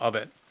feel of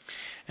it.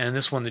 And in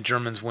this one, the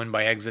Germans win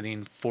by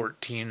exiting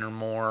 14 or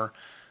more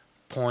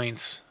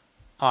points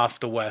off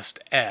the west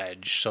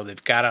edge. So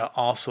they've got to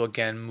also,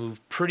 again,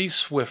 move pretty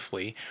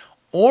swiftly.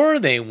 Or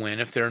they win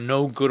if there are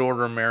no good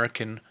order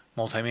American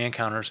multi-man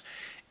counters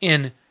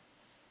in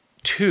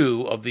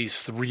 2 of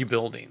these 3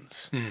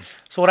 buildings.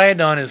 So what I had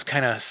done is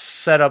kind of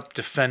set up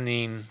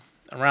defending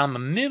around the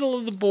middle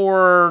of the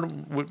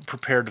board,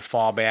 prepared to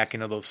fall back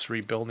into those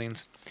 3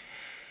 buildings.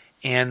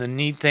 And the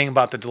neat thing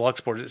about the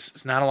deluxe board is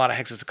it's not a lot of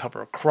hexes to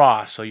cover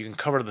across, so you can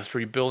cover the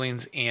 3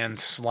 buildings and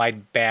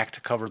slide back to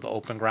cover the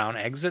open ground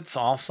exits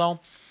also.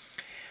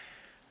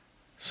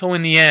 So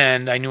in the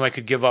end, I knew I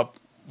could give up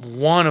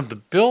one of the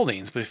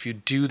buildings, but if you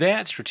do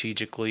that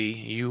strategically,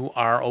 you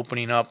are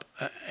opening up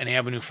an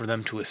avenue for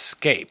them to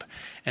escape.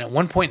 And at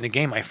one point in the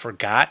game, I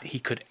forgot he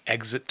could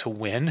exit to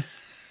win.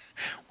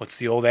 What's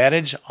the old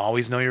adage?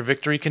 Always know your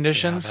victory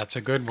conditions. Yeah, that's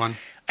a good one.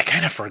 I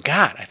kind of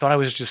forgot. I thought I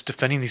was just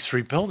defending these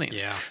 3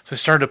 buildings. Yeah. So I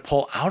started to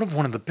pull out of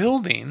one of the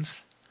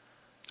buildings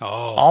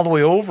all the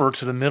way over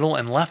to the middle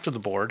and left of the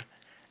board.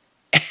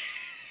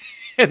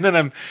 And then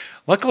I'm,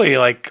 luckily,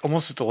 like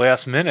almost at the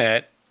last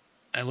minute,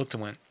 I looked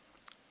and went,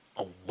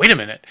 oh, wait a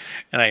minute.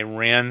 And I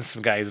ran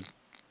some guys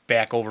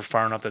back over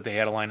far enough that they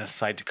had a line of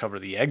sight to cover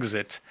the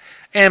exit.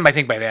 And I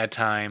think by that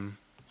time,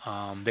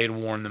 they'd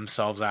worn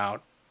themselves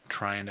out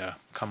trying to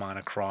come on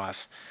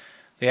across.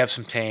 They have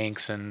some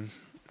tanks and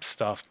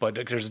stuff, but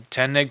there's a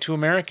 10-2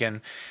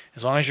 American.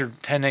 As long as your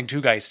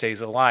 10-2 guy stays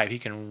alive, he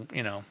can,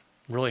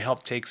 really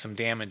help take some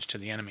damage to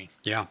the enemy.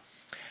 Yeah.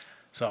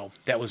 So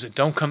that was it.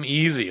 Don't Come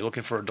Easy.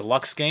 Looking for a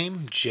deluxe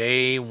game.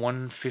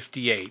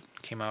 J158.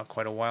 Came out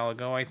quite a while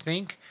ago, I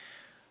think.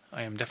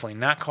 I am definitely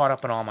not caught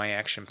up in all my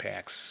action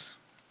packs.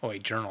 Oh,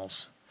 wait,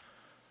 journals.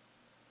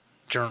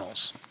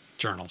 Journals.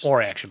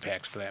 Or action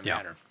packs, for that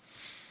matter.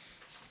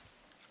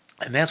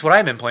 And that's what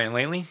I've been playing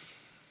lately.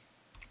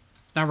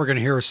 Now we're going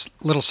to hear a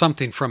little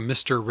something from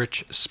Mr.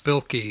 Rich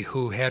Spilkey,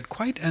 who had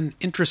quite an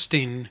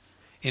interesting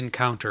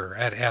encounter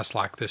at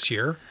ASLOC this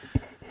year.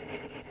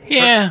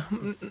 Yeah,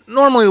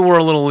 normally we're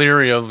a little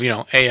leery of,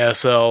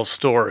 ASL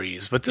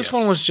stories, but this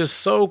one was just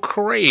so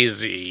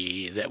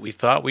crazy that we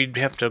thought we'd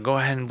have to go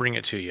ahead and bring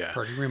it to you.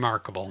 Pretty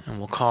remarkable. And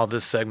we'll call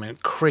this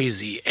segment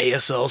Crazy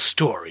ASL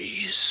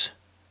Stories.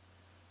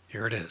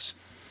 Here it is.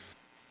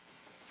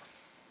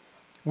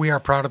 We are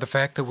proud of the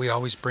fact that we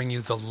always bring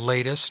you the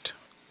latest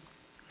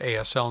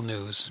ASL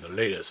news. The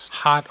latest.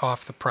 Hot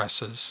off the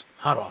presses.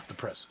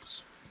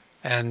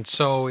 And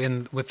so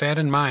with that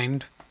in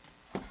mind,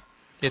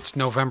 it's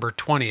November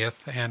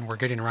 20th, and we're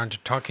getting around to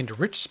talking to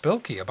Rich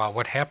Spilkey about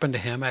what happened to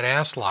him at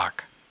ASLOC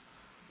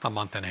a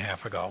month and a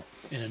half ago.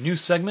 In a new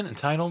segment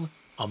entitled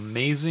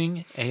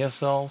Amazing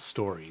ASL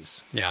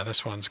Stories. Yeah,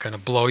 this one's going to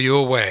blow you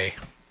away.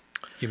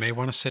 You may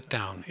want to sit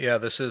down. Yeah,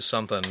 this is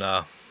something.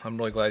 I'm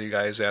really glad you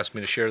guys asked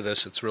me to share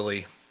this. It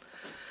really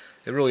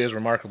is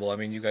remarkable. I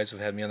mean, you guys have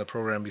had me on the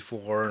program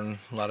before, and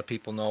a lot of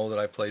people know that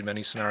I've played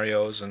many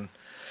scenarios, and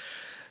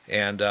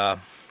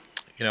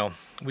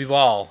we've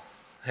all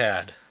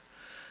had,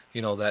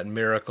 that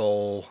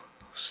miracle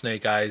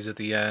Snake Eyes at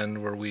the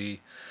end, where we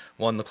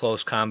won the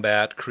close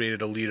combat,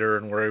 created a leader,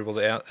 and were able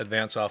to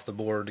advance off the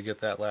board to get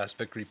that last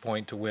victory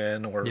point to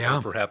win, or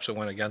perhaps it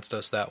went against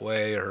us that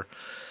way, or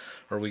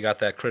we got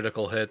that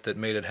critical hit that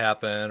made it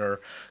happen, or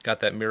got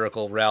that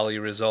miracle rally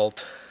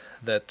result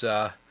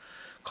that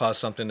caused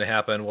something to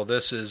happen. Well,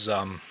 this is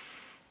I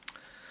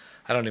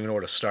don't even know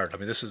where to start. I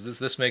mean,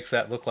 this makes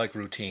that look like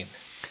routine.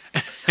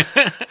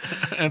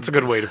 That's a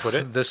good way to put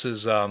it. This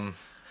is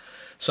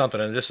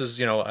something, and this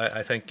is,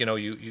 I think,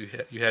 you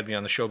had me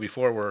on the show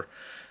before where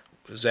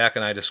Zach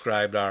and I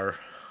described our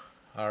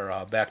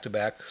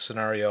back-to-back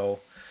scenario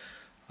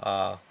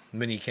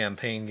mini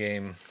campaign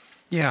game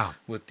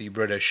with the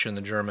British and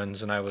the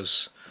Germans, and I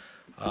was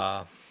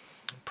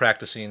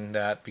practicing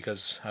that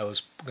because I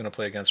was going to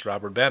play against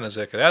Robert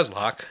Banazik at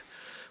Aslock,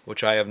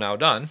 which I have now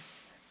done.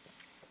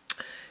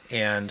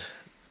 And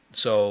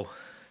so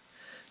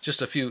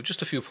just a few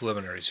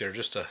preliminaries here,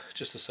 just to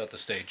set the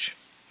stage.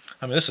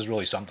 I mean, this is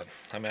really something.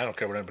 I mean, I don't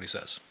care what anybody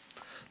says.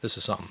 This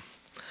is something.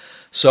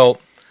 So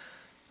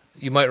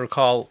you might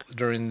recall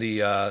during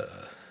the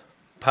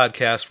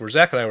podcast where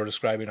Zach and I were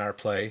describing our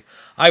play,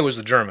 I was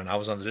the German. I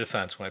was on the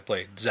defense when I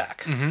played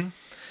Zach. Mm-hmm.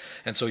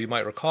 And so you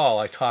might recall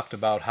I talked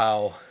about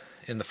how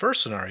in the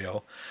first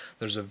scenario,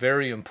 there's a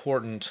very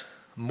important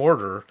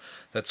mortar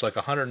that's like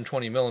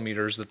 120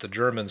 millimeters that the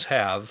Germans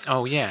have.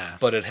 Oh, yeah.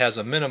 But it has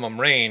a minimum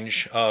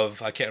range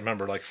of, I can't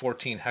remember, like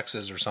 14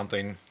 hexes or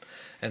something.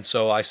 And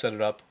so I set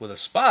it up with a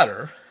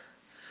spotter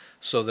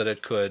so that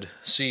it could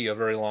see a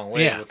very long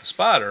way with the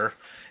spotter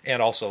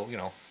and also,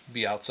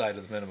 be outside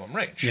of the minimum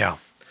range. Yeah.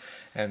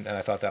 And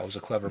I thought that was a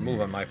clever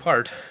move on my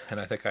part. And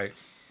I think I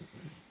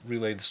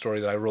relayed the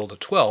story that I rolled a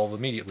 12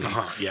 immediately. With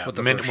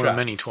the first shot.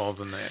 Many 12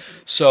 in that.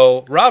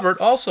 So Robert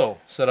also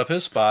set up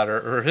his spotter,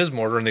 or his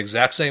mortar, in the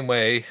exact same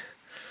way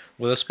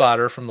with a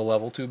spotter from the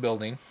level 2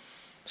 building.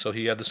 So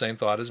he had the same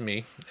thought as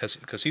me,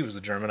 because he was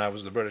the German, I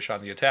was the British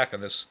on the attack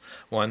on this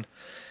one.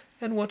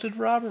 And what did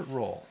Robert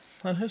roll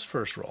on his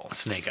first roll?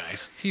 Snake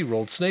Eyes. He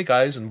rolled Snake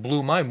Eyes and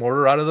blew my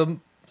mortar out of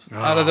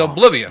the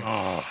oblivion.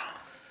 Oh.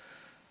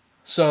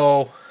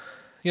 So,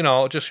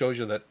 it just shows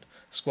you that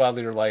squad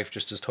leader life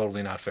just is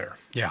totally not fair.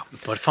 Yeah.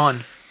 But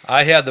fun.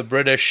 I had the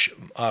British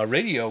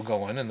radio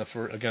going in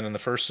the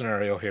first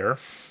scenario here.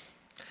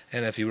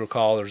 And if you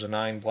recall, there's a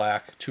 9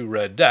 black, 2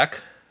 red deck,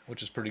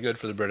 which is pretty good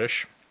for the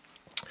British.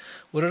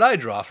 What did I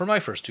draw for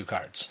my first 2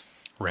 cards?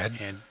 Red.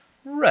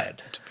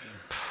 Red.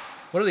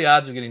 What are the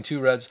odds of getting 2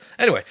 reds?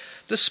 Anyway,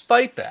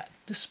 despite that,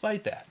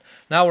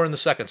 now we're in the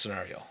second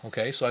scenario.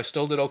 Okay, so I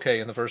still did okay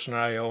in the first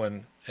scenario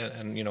and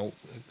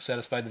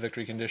satisfied the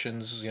victory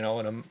conditions, in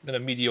a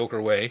mediocre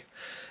way,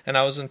 and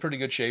I was in pretty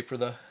good shape for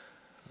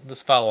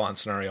this follow-on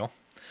scenario.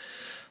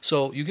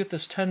 So you get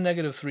this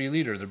 10-3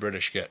 leader the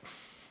British get,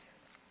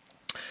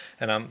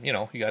 and you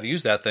got to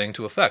use that thing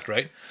to effect,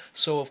 right?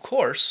 So of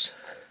course,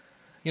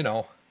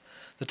 the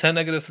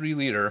 10-3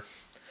 leader.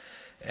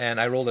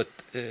 And I rolled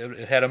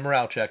it had a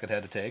morale check it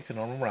had to take, a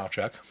normal morale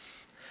check.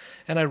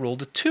 And I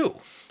rolled a 2.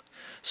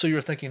 So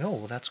you're thinking, oh,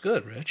 well, that's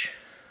good, Rich.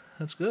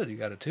 That's good, you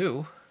got a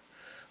 2.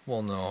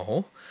 Well,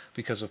 no,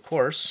 because, of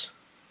course,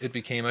 it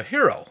became a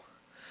hero.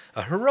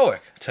 A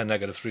heroic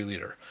 10-3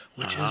 leader,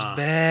 which is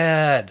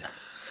bad.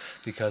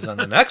 Because on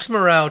the next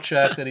morale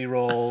check that he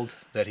rolled,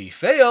 that he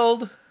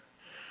failed,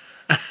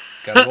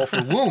 got to roll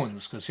for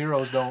wounds, because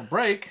heroes don't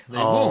break, they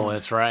wound. Oh,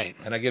 that's right.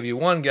 And I give you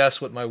one guess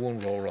what my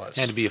wound roll was.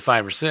 Had to be a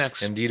 5 or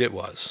 6. Indeed it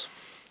was.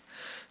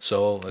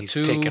 So he's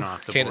 2 taken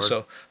off the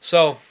board.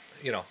 So,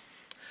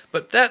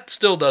 but that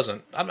still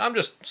doesn't, I'm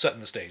just setting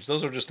the stage.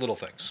 Those are just little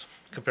things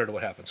compared to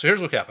what happened. So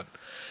here's what happened.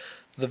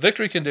 The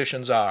victory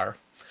conditions are,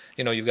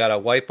 you've got to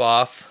wipe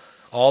off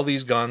all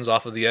these guns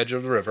off of the edge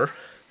of the river,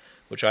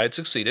 which I had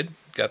succeeded,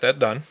 got that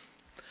done.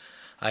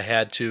 I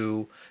had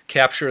to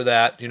capture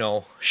that,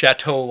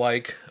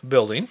 chateau-like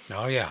building.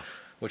 Oh, yeah.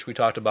 Which we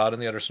talked about in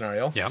the other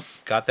scenario. Yeah.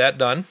 Got that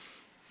done.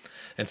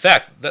 In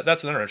fact,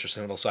 that's another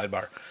interesting little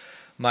sidebar.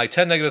 My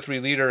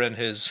 10-3 leader and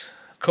his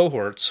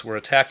cohorts were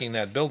attacking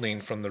that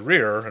building from the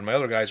rear, and my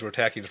other guys were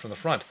attacking it from the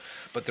front.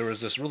 But there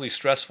was this really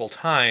stressful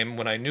time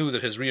when I knew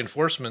that his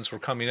reinforcements were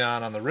coming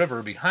on the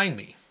river behind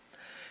me.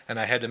 And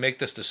I had to make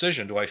this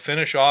decision. Do I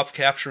finish off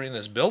capturing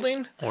this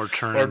building? Or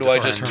do I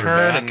just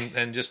turn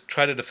and just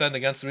try to defend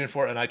against the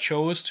reinforcement? And I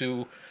chose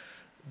to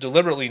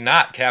deliberately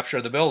not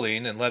capture the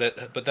building and let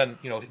it, but then,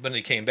 when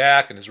he came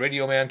back and his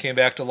radio man came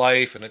back to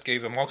life and it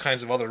gave him all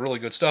kinds of other really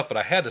good stuff, but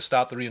I had to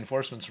stop the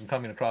reinforcements from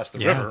coming across the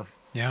river.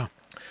 Yeah.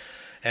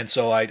 And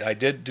so I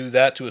did do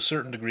that to a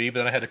certain degree, but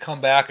then I had to come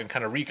back and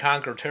kind of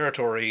reconquer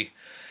territory.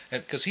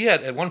 And because he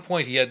had, at one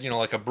point, he had,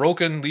 like a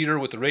broken leader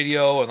with the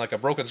radio and like a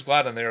broken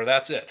squad in there,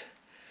 that's it.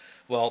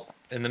 Well,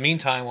 in the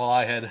meantime, while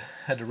I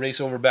had to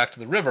race over back to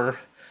the river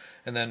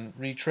and then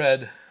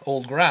retread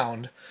old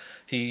ground,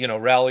 he,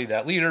 rallied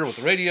that leader with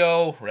the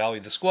radio,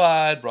 rallied the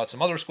squad, brought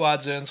some other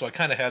squads in, so I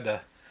kind of had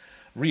to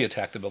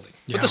re-attack the building.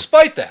 Yeah. But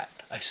despite that,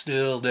 I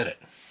still did it.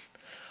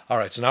 All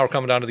right, so now we're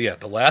coming down to the end.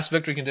 The last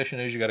victory condition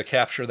is you got to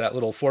capture that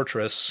little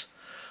fortress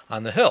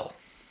on the hill.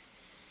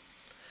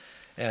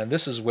 And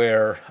this is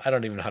where I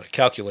don't even know how to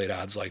calculate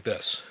odds like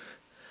this.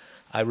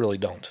 I really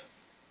don't.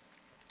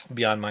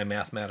 Beyond my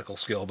mathematical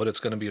skill, but it's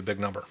going to be a big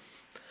number.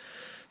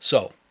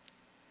 So,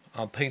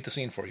 I'll paint the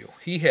scene for you.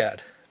 He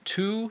had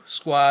 2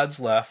 squads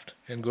left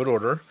in good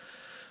order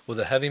with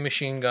a heavy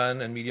machine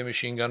gun and medium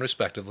machine gun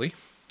respectively.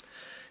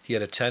 He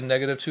had a 10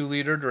 -2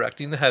 leader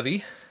directing the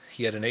heavy.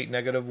 He had an 8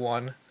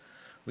 -1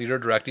 leader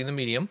directing the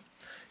medium.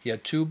 He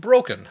had 2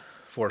 broken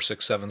 4,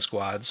 6, 7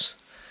 squads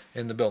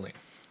in the building.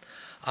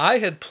 I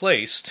had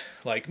placed,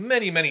 like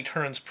many, many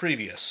turns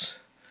previous,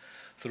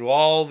 through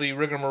all the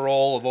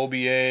rigmarole of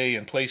OBA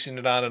and placing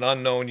it on an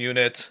unknown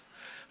unit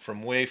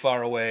from way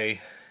far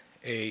away,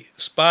 a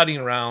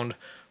spotting round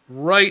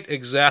right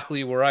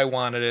exactly where I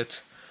wanted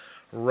it,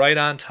 right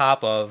on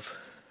top of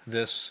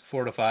this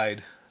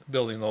fortified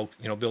building,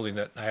 building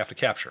that I have to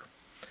capture.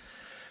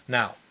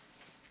 Now,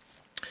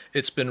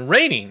 it's been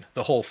raining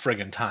the whole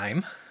friggin'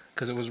 time,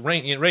 because it was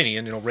rainy,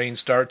 and rain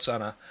starts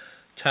on a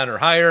 10 or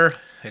higher,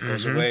 it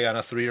goes away on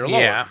a 3 or lower.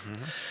 Yeah.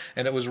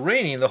 And it was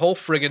raining the whole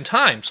friggin'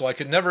 time, so I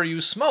could never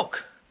use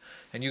smoke.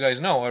 And you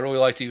guys know I really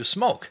like to use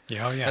smoke.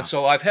 Yeah, yeah. And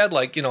so I've had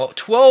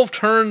 12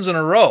 turns in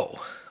a row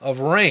of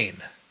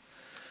rain.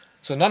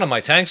 So none of my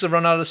tanks have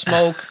run out of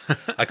smoke.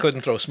 I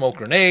couldn't throw smoke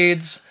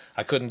grenades.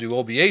 I couldn't do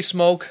OBA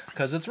smoke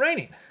because it's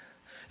raining.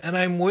 And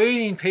I'm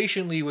waiting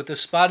patiently with the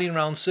spotting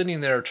round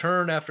sitting there,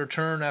 turn after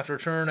turn after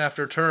turn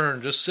after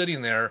turn, just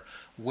sitting there,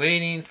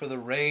 waiting for the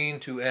rain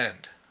to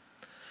end.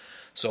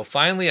 So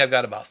finally, I've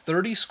got about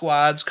 30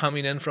 squads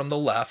coming in from the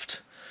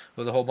left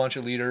with a whole bunch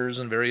of leaders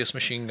and various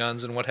machine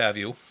guns and what have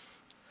you.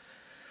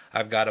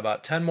 I've got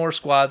about 10 more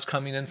squads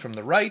coming in from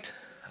the right.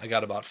 I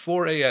got about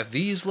 4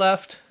 AFVs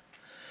left.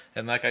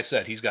 And like I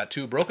said, he's got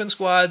 2 broken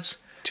squads,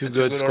 2 and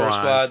good order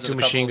squads, 2 and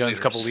machine guns,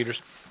 a couple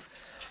leaders.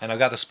 And I've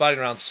got the spotting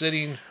round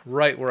sitting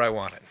right where I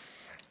want it.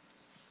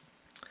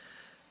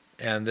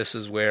 And this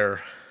is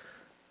where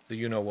the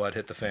you-know-what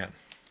hit the fan.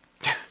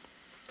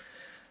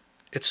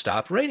 It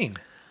stopped raining.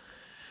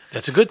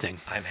 That's a good thing.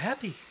 I'm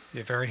happy.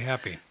 You're very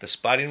happy. The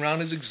spotting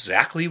round is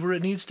exactly where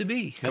it needs to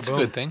be. That's a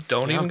good thing.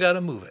 Don't even got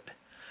to move it.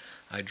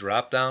 I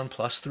drop down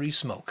 +3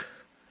 smoke.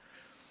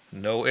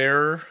 No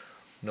error,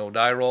 no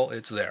die roll,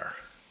 it's there.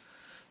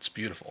 It's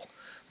beautiful.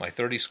 My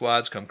 30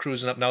 squads come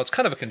cruising up. Now, it's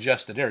kind of a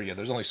congested area.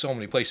 There's only so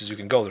many places you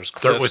can go. There's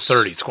cliffs. With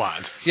 30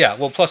 squads. Yeah,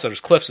 well, plus there's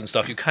cliffs and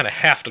stuff. You kind of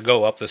have to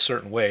go up this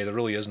certain way. There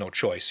really is no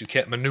choice. You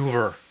can't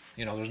maneuver.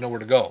 There's nowhere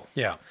to go.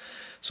 Yeah.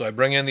 So I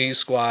bring in these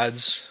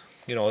squads,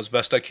 as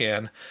best I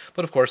can.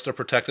 But, of course, they're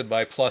protected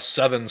by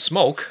 +7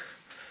 smoke.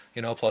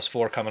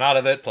 +4 coming out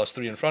of it,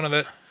 +3 in front of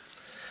it.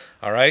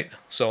 All right?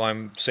 So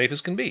I'm safe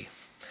as can be.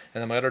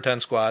 And then my other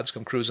 10 squads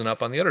come cruising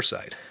up on the other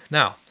side.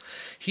 Now,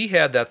 he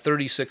had that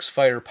 36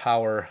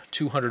 firepower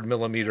 200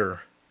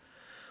 millimeter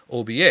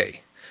OBA.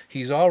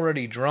 He's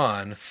already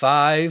drawn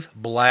 5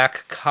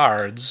 black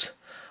cards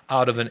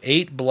out of an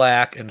 8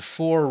 black and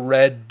 4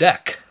 red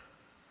deck.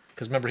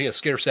 Because remember, he has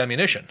scarce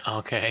ammunition.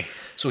 Okay.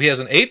 So he has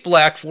an 8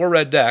 black, 4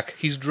 red deck.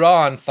 He's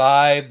drawn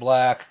 5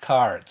 black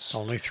cards.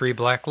 Only 3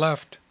 black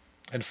left.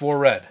 And 4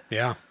 red.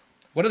 Yeah.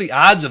 What are the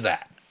odds of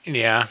that?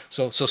 Yeah.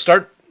 So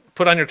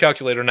put on your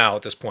calculator now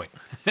at this point.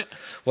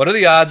 What are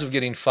the odds of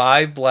getting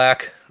 5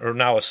 black, or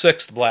now a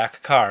 6th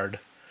black card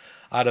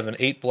out of an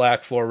 8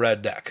 black, 4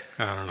 red deck?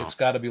 I don't know. It's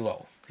got to be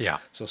low. Yeah.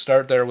 So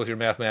start there with your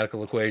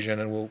mathematical equation,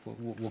 and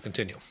we'll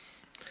continue.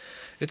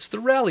 It's the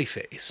rally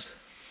phase.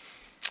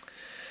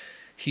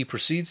 He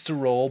proceeds to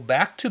roll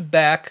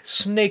back-to-back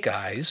snake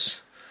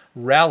eyes,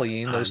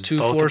 rallying those 2,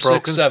 4,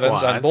 6,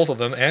 7s on both of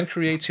them, and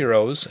creates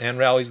heroes, and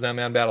rallies them,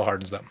 and battle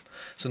hardens them.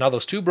 So now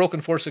those 2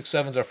 broken 4, 6,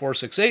 7s are 4,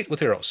 6, 8 with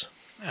heroes.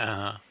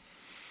 Uh-huh.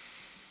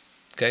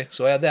 Okay,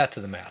 so add that to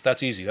the math.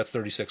 That's easy. That's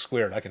 36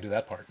 squared. I can do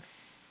that part.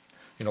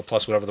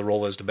 Plus whatever the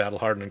roll is to battle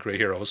harden and create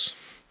heroes.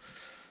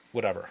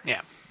 Whatever.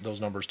 Yeah.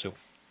 Those numbers too.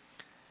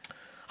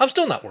 I'm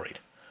still not worried.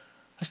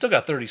 I still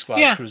got 30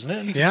 squads cruising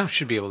in. Yeah,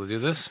 should be able to do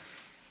this.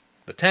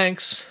 The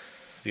tanks,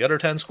 the other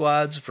 10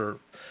 squads and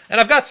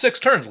I've got 6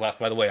 turns left,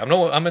 by the way.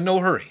 I'm in no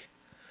hurry.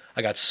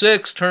 I got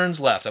 6 turns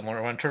left. I'm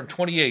on turn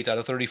 28 out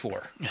of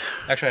 34.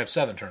 Actually, I have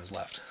 7 turns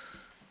left.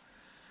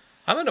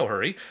 I'm in no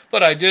hurry,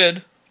 but I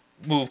did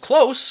move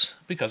close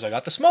because I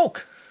got the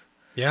smoke.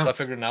 Yeah. So I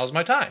figured now's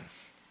my time.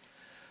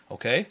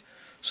 Okay,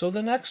 so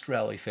the next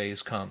rally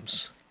phase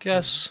comes.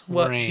 Guess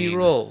what he Rain.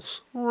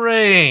 rolls?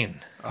 Rain.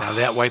 Now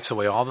that wipes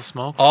away all the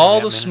smoke. All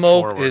from the that minute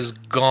smoke forward. is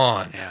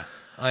gone. Yeah.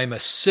 I'm a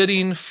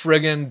sitting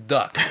friggin'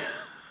 duck.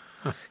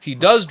 He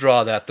does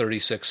draw that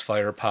 36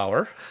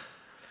 firepower.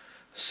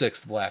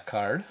 6th black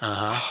card.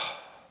 Uh-huh.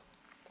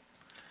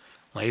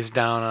 Lays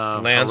down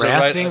a Lands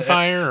harassing right,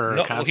 fire or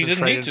no, concentrated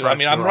he didn't need to. I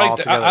mean, brush I'm or right all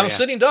there. together, I'm yeah.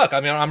 sitting duck. I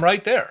mean, I'm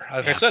right there.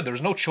 Like I Yeah. said,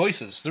 there's no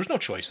choices. There's no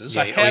choices.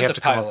 Yeah, I you had have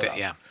to come pile up it that, up.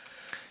 yeah.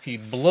 He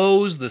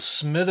blows the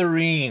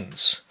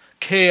smithereens.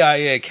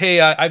 KIA.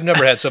 I've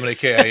never had so many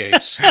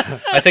KIAs.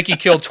 I think he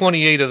killed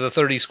 28 of the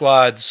 30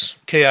 squads,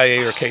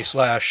 KIA or K/.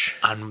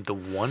 On the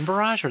one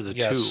barrage or the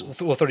Yes.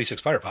 2? Well,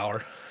 36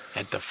 firepower.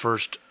 At the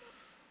first,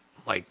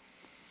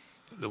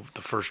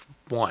 the first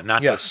one,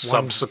 not Yes, the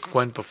one-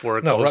 subsequent before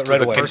it No, goes right- to right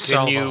the away.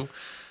 continue.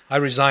 I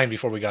resigned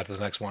before we got to the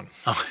next one.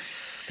 Oh.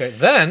 Okay,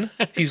 then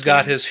he's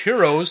got his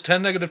heroes,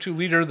 10 -2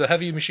 liter, the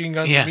heavy machine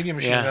guns, Yeah, the medium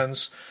machine yeah.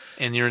 guns.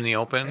 And you're in the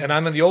open? And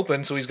I'm in the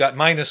open, so he's got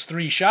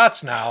 -3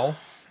 shots now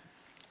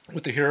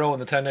with the hero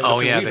and the 10 -2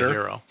 oh, yeah, liter. the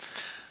hero.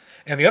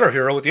 And the other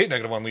hero with the 8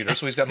 -1 liter,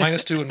 so he's got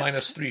 -2 and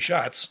 -3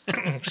 shots.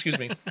 Excuse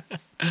me.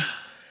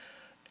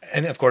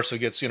 And of course, he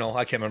gets, I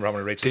can't remember how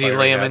many rates. Did of he fire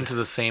lay he him had. into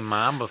the same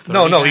mob of 30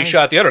 No, he guys?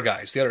 shot the other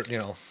guys, the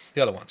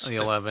other ones. The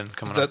 11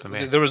 coming up the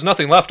man. There was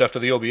nothing left after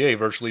the OBA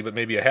virtually, but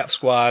maybe a half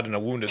squad and a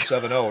wounded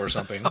 7-0 or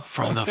something.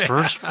 From the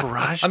first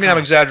barrage? I mean, I'm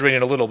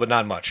exaggerating a little, but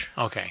not much.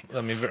 Okay.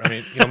 I mean,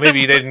 maybe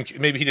he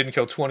didn't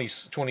kill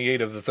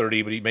 28 of the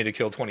 30, but he made it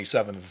kill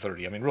 27 of the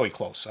 30. I mean, really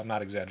close. I'm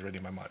not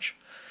exaggerating by much.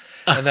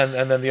 And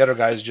then the other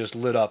guys just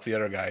lit up the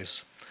other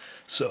guys.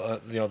 So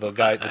the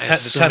guy, the I 10,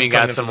 assume the 10 he coming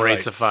got in some from the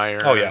rates right. of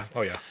fire.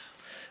 Oh yeah,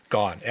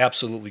 gone,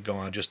 absolutely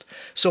gone. Just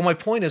so my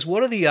point is,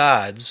 what are the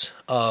odds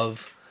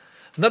of?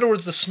 In other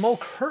words, the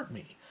smoke hurt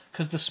me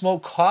because the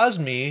smoke caused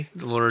me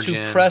Lured you to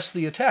in. press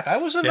the attack. I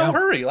was in Yeah. no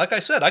hurry. Like I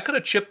said, I could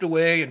have chipped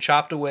away and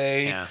chopped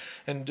away Yeah.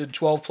 and did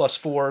 12 plus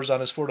 4s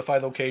on his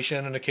fortified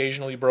location and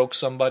occasionally broke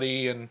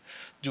somebody and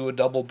do a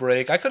double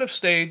break. I could have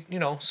stayed,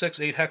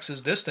 6-8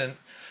 hexes distant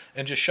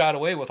and just shot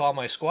away with all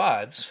my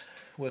squads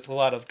with a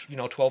lot of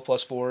 12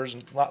 plus 4s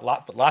and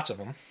lots of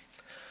them.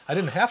 I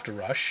didn't have to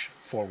rush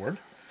forward,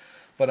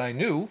 but I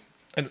knew,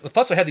 and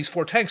plus I had these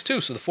 4 tanks too.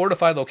 So the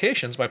fortified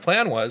locations, my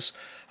plan was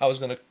I was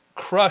going to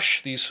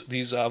crush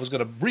these. I was going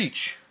to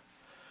breach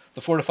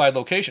the fortified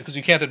location because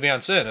you can't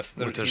advance in if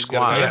With their he's squad,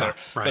 got a guy in yeah, there.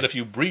 right. But if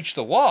you breach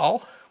the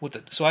wall with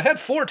it, so I had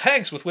 4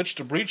 tanks with which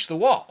to breach the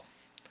wall,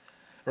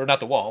 or not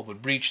the wall,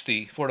 but breach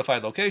the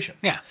fortified location.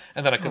 Yeah.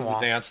 And then I could The wall.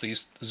 advance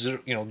these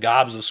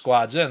gobs of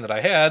squads in that I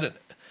had.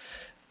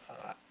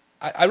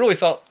 I really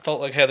felt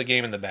like I had the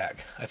game in the bag.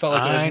 I felt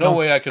like there was no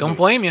way I could Don't lose.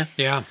 blame you.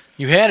 Yeah.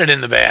 You had it in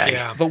the bag.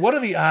 Yeah. But what are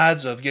the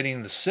odds of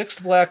getting the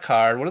 6th black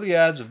card? What are the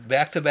odds of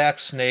back-to-back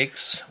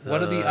snakes?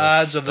 What are the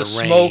odds of the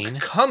rain. smoke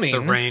coming? The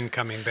rain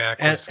coming back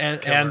and was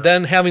and, killer. and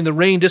then having the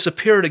rain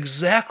disappear at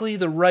exactly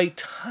the right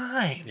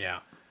time. Yeah.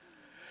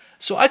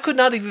 So I could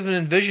not even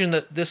envision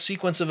that this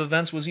sequence of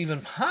events was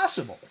even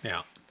possible.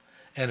 Yeah.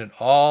 And it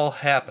all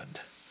happened.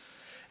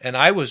 And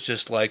I was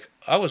just like,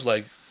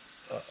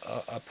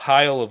 a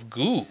pile of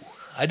goo.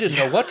 I didn't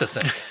know what to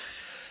think.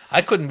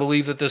 I couldn't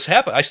believe that this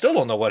happened. I still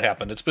don't know what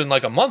happened. It's been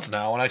like a month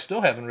now, and I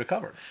still haven't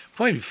recovered.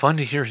 Boy, it'd be fun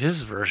to hear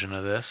his version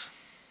of this.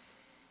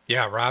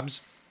 Yeah,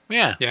 Rob's.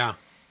 Yeah. Yeah.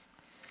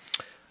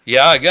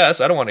 Yeah, I guess.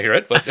 I don't want to hear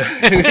it, but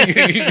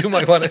you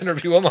might want to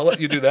interview him. I'll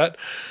let you do that.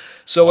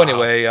 So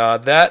anyway,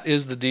 that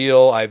is the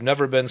deal. I've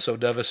never been so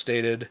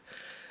devastated.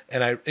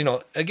 And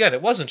again,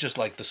 it wasn't just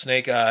like the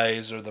snake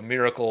eyes or the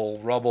miracle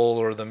rubble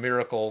or the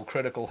miracle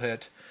critical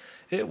hit.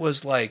 It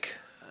was like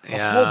a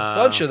whole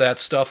bunch of that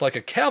stuff, like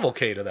a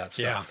cavalcade of that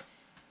Yeah. stuff.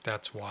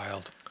 That's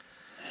wild.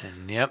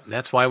 And yep,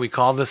 that's why we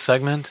call this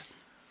segment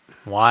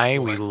Why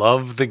We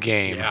Love the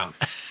Game. Yeah.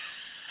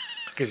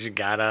 Because you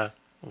gotta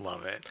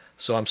love it.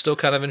 So I'm still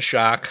kind of in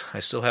shock. I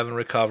still haven't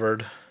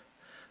recovered.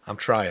 I'm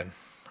trying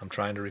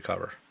to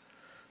recover.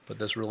 But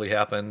this really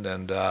happened,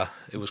 and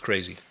it was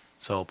crazy.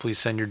 So please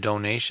send your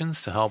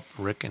donations to help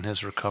Rick in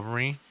his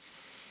recovery.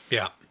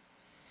 Yeah.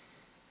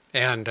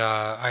 And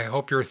I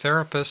hope your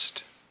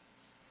therapist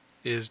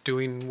is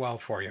doing well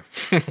for you.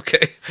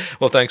 Okay.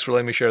 Well, thanks for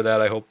letting me share that.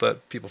 I hope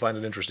that people find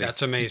it interesting.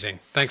 That's amazing.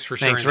 Thanks for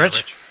sharing Thanks, that,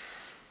 Rich.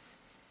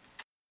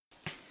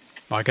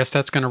 Well, I guess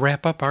that's going to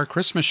wrap up our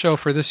Christmas show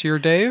for this year,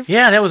 Dave.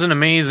 Yeah, that was an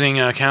amazing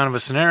account of a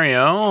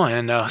scenario.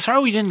 And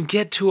sorry we didn't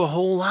get to a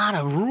whole lot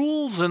of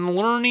rules and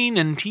learning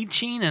and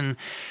teaching.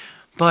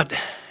 But,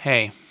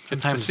 hey.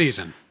 It's the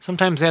season.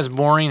 Sometimes that's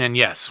boring. And,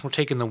 yes, we're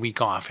taking the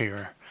week off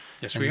here.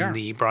 Yes, in we are.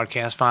 the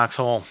broadcast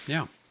foxhole.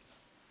 Yeah.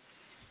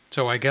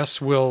 So I guess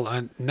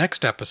we'll,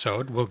 next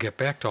episode, we'll get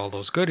back to all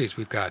those goodies.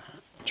 We've got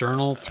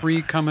Journal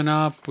 3 coming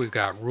up. We've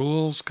got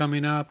rules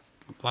coming up.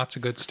 Lots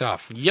of good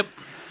stuff. Yep.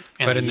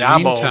 And But a in the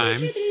Yabo, meantime,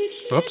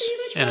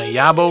 whoops. and a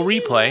Yabo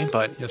replay,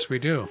 but Yes, we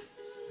do.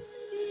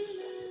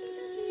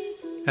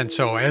 And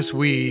so as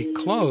we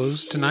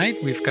close tonight,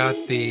 we've got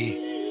the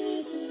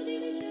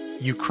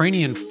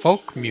Ukrainian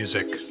folk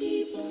music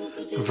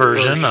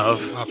version of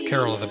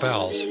Carol of the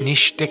Bells.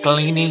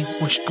 Nishtikalini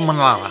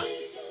Ushkamanala,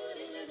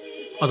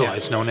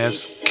 otherwise known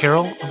as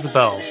Carol of the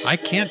Bells. I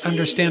can't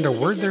understand a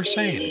word they're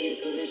saying.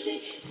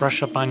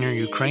 Brush up on your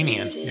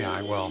Ukrainian. Yeah,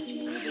 I will.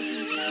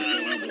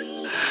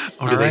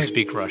 Or do All they right.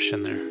 speak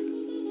Russian there?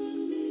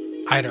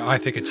 I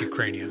think it's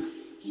Ukrainian.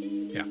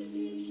 Yeah.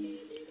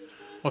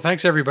 Well,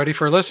 thanks everybody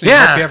for listening.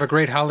 Yeah. Hope you have a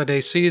great holiday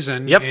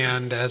season. Yep.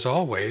 And as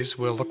always,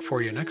 we'll look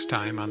for you next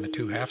time on the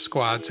Two Half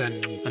Squads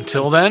and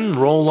Until then,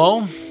 roll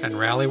low,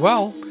 rally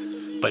well,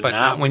 but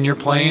not when you're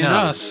playing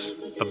us.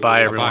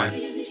 Bye-bye, everyone.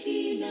 Bye.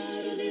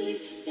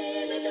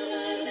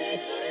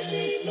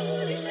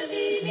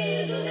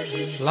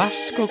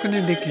 Last cooking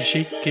in the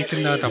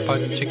chicken out of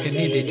chicken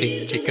in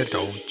the chicken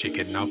don't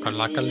chicken now can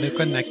like a look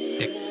a neck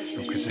dick.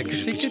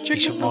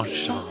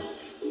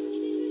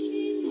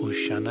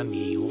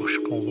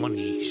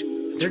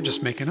 They're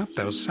just making up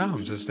those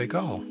sounds as they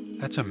go.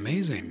 That's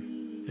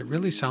amazing. It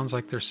really sounds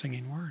like they're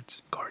singing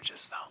words.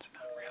 Gorgeous, though. It's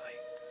not really.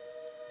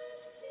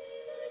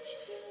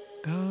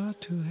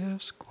 Got to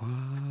have squats.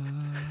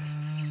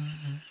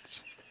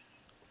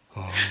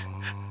 Oh.